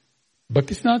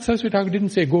 Bhaktisiddhanta Saraswati Thakur didn't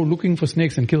say go looking for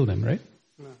snakes and kill them, right?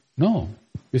 No.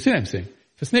 You see what I'm saying?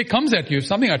 If a snake comes at you, if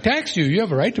something attacks you, you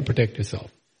have a right to protect yourself.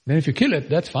 Then if you kill it,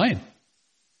 that's fine.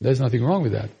 There's nothing wrong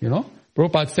with that,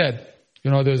 Prabhupada said,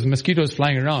 there's mosquitoes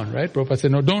flying around, right? Prabhupada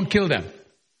said, no, don't kill them.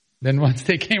 Then once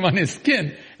they came on his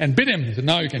skin and bit him, he said,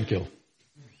 now you can kill.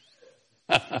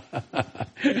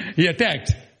 He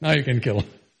attacked, now you can kill.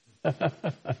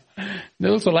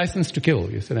 They're also licensed to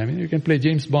kill, you said. You can play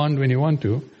James Bond when you want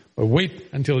to, but wait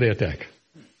until they attack.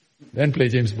 Then play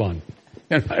James Bond.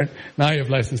 Now you have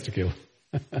license to kill.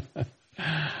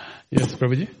 Yes,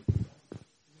 Prabhuji?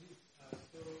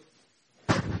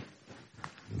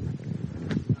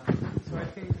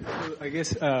 I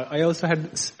guess I also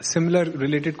had similar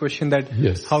related question that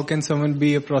how can someone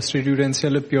be a prostitute and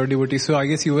still a pure devotee? So I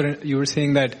guess you were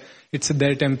saying that it's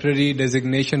their temporary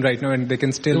designation right now and they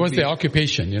can still It was the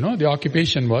occupation, The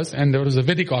occupation was, and there was a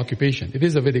Vedic occupation. It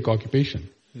is a Vedic occupation.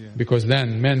 Yeah. Because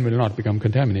then men will not become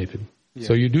contaminated. Yeah.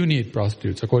 So you do need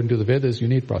prostitutes. According to the Vedas, you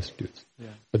need prostitutes. Yeah.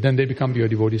 But then they become your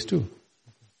devotees too.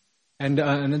 And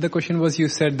another question was, you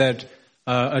said that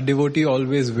a devotee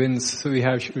always wins, so we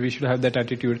should have that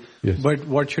attitude. Yes. But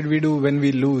what should we do when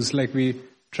we lose? Like we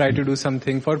try to do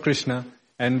something for Krishna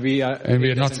and we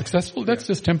are not successful? That's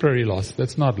just temporary loss.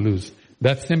 That's not lose.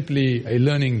 That's simply a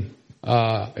learning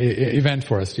event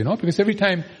for us, because every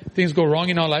time things go wrong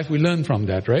in our life, we learn from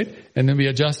that, right? And then we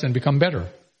adjust and become better.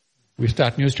 We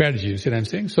start new strategies, you see what I'm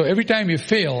saying? So every time you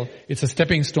fail, it's a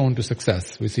stepping stone to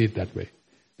success. We see it that way.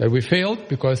 That we failed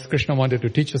because Krishna wanted to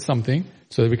teach us something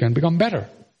so that we can become better.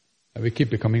 And we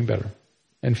keep becoming better.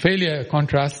 And failure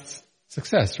contrasts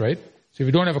success, right? So if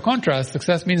you don't have a contrast,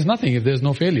 success means nothing if there's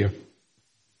no failure.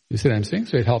 You see what I'm saying?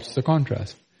 So it helps the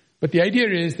contrast. But the idea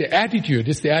is the attitude.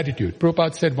 It's the attitude.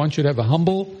 Prabhupada said one should have a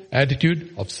humble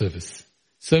attitude of service.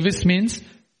 Service means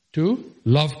to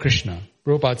love Krishna.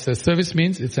 Prabhupada says service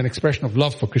means it's an expression of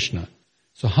love for Krishna.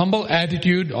 So humble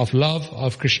attitude of love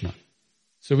of Krishna.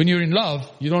 So when you're in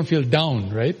love, you don't feel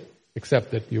down, right?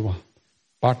 Except that your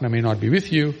partner may not be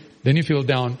with you. Then you feel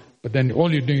down. But then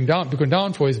all you're doing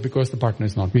down for is because the partner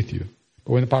is not with you.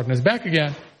 But when the partner is back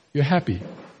again, you're happy.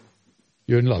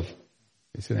 You're in love.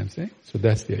 You see what I'm saying? So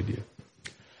that's the idea.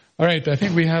 All right, I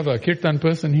think we have a kirtan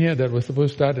person here that was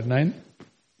supposed to start at 9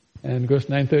 and goes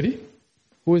 9:30.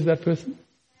 Who is that person?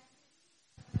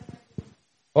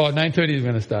 Oh, 9:30 is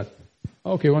going to start.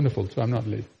 Okay, wonderful. So I'm not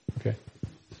late. Okay.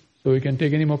 So we can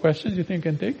take any more questions you think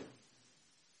can take?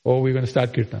 Or we're going to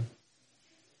start kirtan?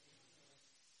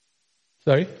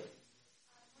 Sorry?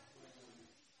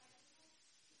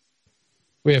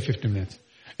 We have 15 minutes.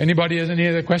 Anybody has any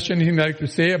other question, anything they'd like to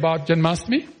say about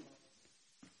Janmashtami?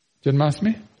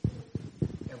 Janmashtami?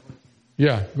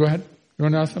 Yeah, go ahead. You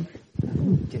want to ask something?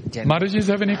 Maharajis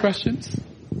have any questions?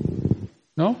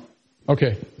 No?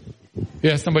 Okay.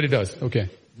 Yeah, somebody does. Okay.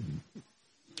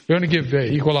 We want to give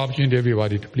equal opportunity to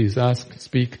everybody to please ask,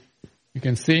 speak. You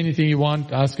can say anything you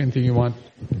want, ask anything you want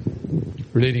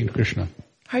relating to Krishna.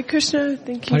 Hare Krishna,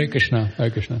 thank you. Hare Krishna, Hare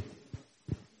Krishna.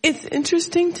 It's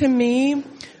interesting to me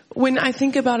when I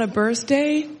think about a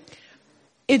birthday,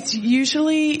 it's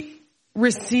usually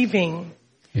receiving.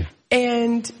 Yeah.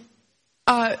 And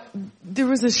there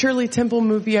was a Shirley Temple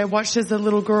movie I watched as a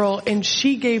little girl, and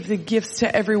she gave the gifts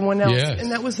to everyone else. Yes.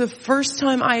 And that was the first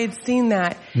time I had seen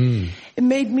that. It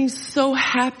made me so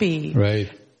happy. Right.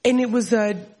 And it was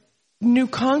a new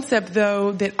concept,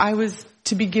 though, that I was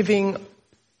to be giving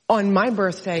on my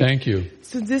birthday. Thank you.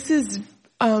 So this is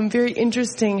very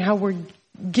interesting how we're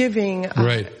giving.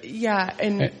 Right. Yeah.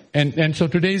 And so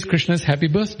today is Krishna's happy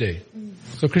birthday.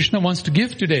 So Krishna wants to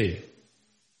give today.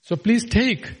 So please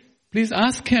take. Please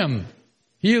ask him.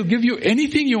 He'll give you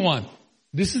anything you want.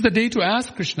 This is the day to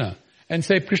ask Krishna. And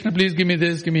say, Krishna, please give me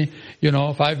this. Give me,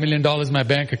 $5 million in my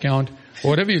bank account.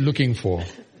 Or whatever you're looking for.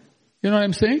 You know what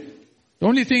I'm saying? The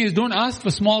only thing is don't ask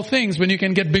for small things when you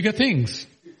can get bigger things.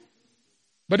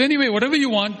 But anyway, whatever you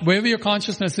want, wherever your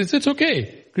consciousness is, it's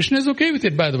okay. Krishna is okay with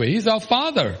it, by the way. He's our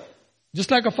father. Just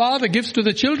like a father gives to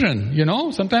the children,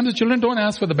 Sometimes the children don't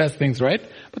ask for the best things, right?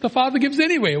 But the father gives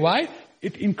anyway. Why?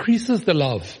 It increases the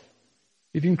love.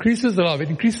 It increases the love. It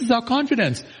increases our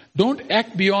confidence. Don't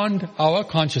act beyond our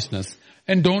consciousness.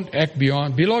 And don't act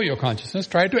below your consciousness.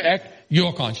 Try to act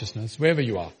your consciousness, wherever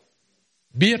you are.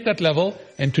 Be at that level,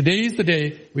 and today is the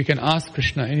day we can ask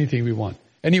Krishna anything we want.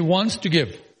 And He wants to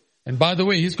give. And by the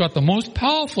way, He's got the most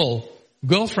powerful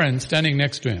girlfriend standing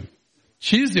next to Him.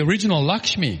 She's the original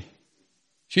Lakshmi.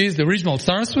 She is the original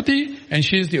Saraswati, and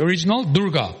she is the original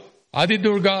Durga. Adi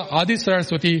Durga, Adi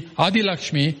Saraswati, Adi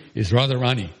Lakshmi is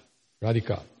Radharani,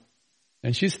 Radhika.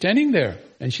 And she's standing there,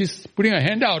 and she's putting her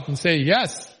hand out and saying,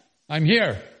 yes, I'm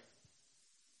here.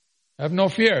 Have no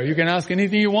fear. You can ask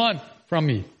anything you want from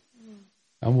me.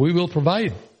 And we will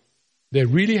provide. They're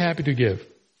really happy to give.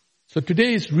 So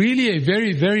today is really a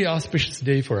very, very auspicious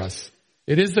day for us.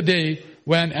 It is the day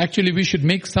when actually we should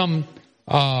make some,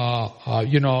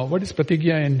 what is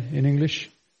pratigya in English?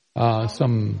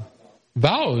 Some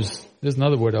vows. There's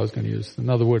another word I was going to use.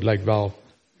 Another word like vow.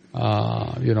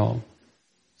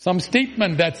 Some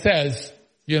statement that says,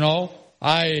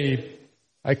 I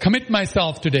commit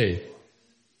myself today.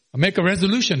 I make a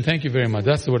resolution. Thank you very much.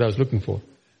 That's the word I was looking for.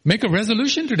 Make a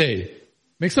resolution today.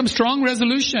 Make some strong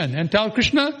resolution and tell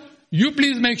Krishna, you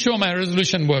please make sure my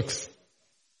resolution works.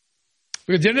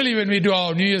 Because generally when we do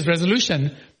our New Year's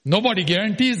resolution, nobody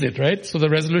guarantees it, right? So the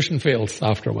resolution fails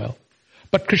after a while.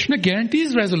 But Krishna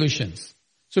guarantees resolutions.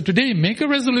 So today make a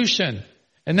resolution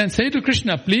and then say to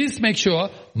Krishna, please make sure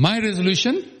my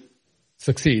resolution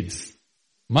succeeds.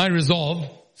 My resolve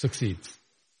succeeds.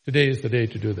 Today is the day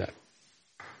to do that.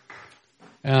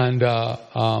 And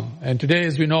today,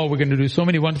 as we know, we're going to do so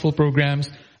many wonderful programs.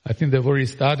 I think they've already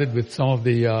started with some of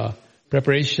the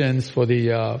preparations for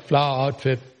the flower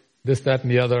outfit, this, that,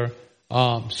 and the other.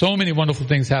 So many wonderful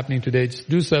things happening today. Just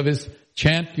do service,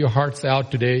 chant your hearts out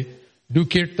today, do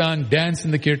kirtan, dance in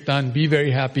the kirtan, be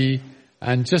very happy,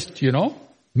 and just,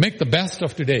 make the best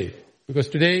of today. Because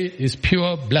today is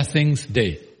pure blessings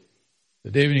day. The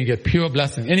day when you get pure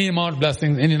blessings, any amount of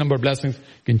blessings, any number of blessings,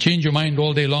 you can change your mind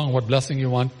all day long what blessing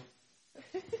you want.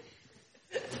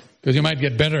 Because you might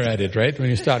get better at it, right?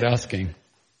 When you start asking.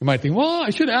 You might think, well,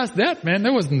 I should ask that, man.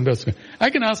 That wasn't the best.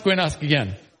 I can ask, go and ask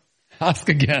again. Ask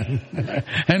again.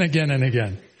 and again and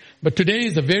again. But today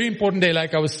is a very important day,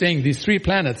 like I was saying, these three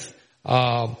planets,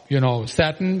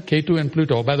 Saturn, Ketu, and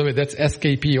Pluto. By the way, that's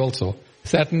SKP also.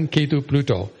 Saturn, Ketu,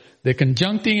 Pluto. They're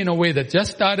conjuncting in a way that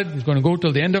just started. It's going to go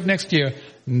till the end of next year.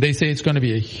 And they say it's going to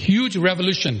be a huge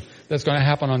revolution that's going to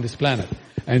happen on this planet.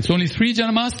 And it's only 3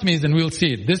 Janmashtmis and we'll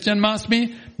see it. This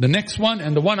Janmashtami, the next one,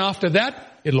 and the one after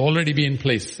that, it'll already be in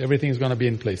place. Everything is going to be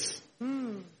in place.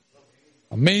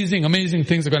 Amazing, amazing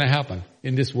things are going to happen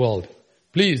in this world.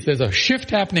 Please, there's a shift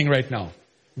happening right now.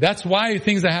 That's why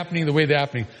things are happening the way they're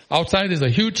happening. Outside there's a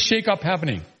huge shake-up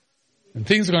happening. And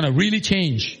things are going to really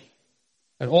change.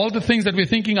 And all the things that we're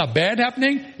thinking are bad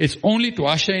happening, it's only to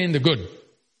usher in the good.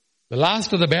 The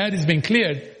last of the bad is being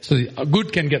cleared, so the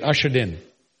good can get ushered in.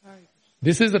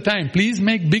 This is the time. Please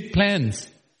make big plans.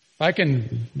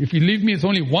 If you leave me with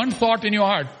only one thought in your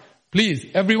heart, please,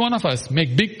 every one of us,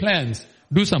 make big plans.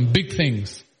 Do some big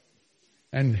things.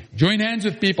 And join hands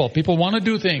with people. People want to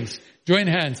do things. Join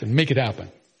hands and make it happen.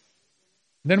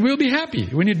 Then we'll be happy.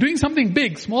 When you're doing something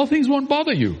big, small things won't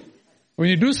bother you. When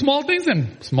you do small things,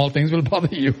 then small things will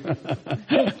bother you.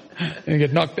 And you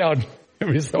get knocked out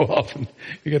every so often.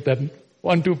 You get that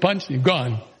 1-2 punch, you're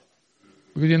gone.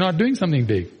 Because you're not doing something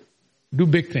big. Do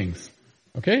big things.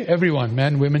 Okay? Everyone,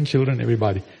 men, women, children,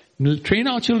 everybody. Train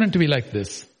our children to be like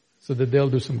this, so that they'll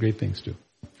do some great things too.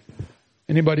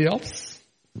 Anybody else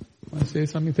want to say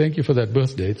something? Thank you for that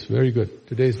birthday. It's very good.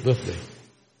 Today's birthday.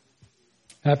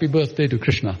 Happy birthday to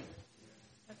Krishna.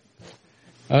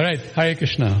 All right, Hare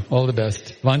Krishna, all the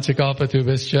best.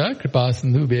 Vanchakalpatubhascha,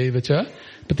 kripasindhubhyevacha,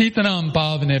 patitanam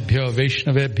pavanebhyo,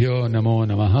 vaishnavebhyo, namo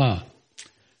namaha.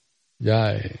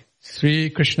 Jai. Sri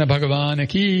Krishna Bhagavan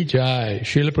ki jai.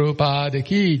 Srila Prabhupada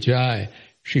ki jai.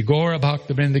 Shri Gaura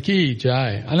Bhakta Vrinda ki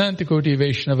jai. Anantakoti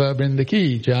Vaishnava Vrinda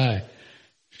ki jai.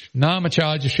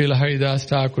 Namacharya Srila Haridas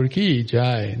Thakur ki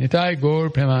jai. Nitai Gaur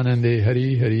Premanande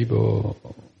Hari Hari Bo.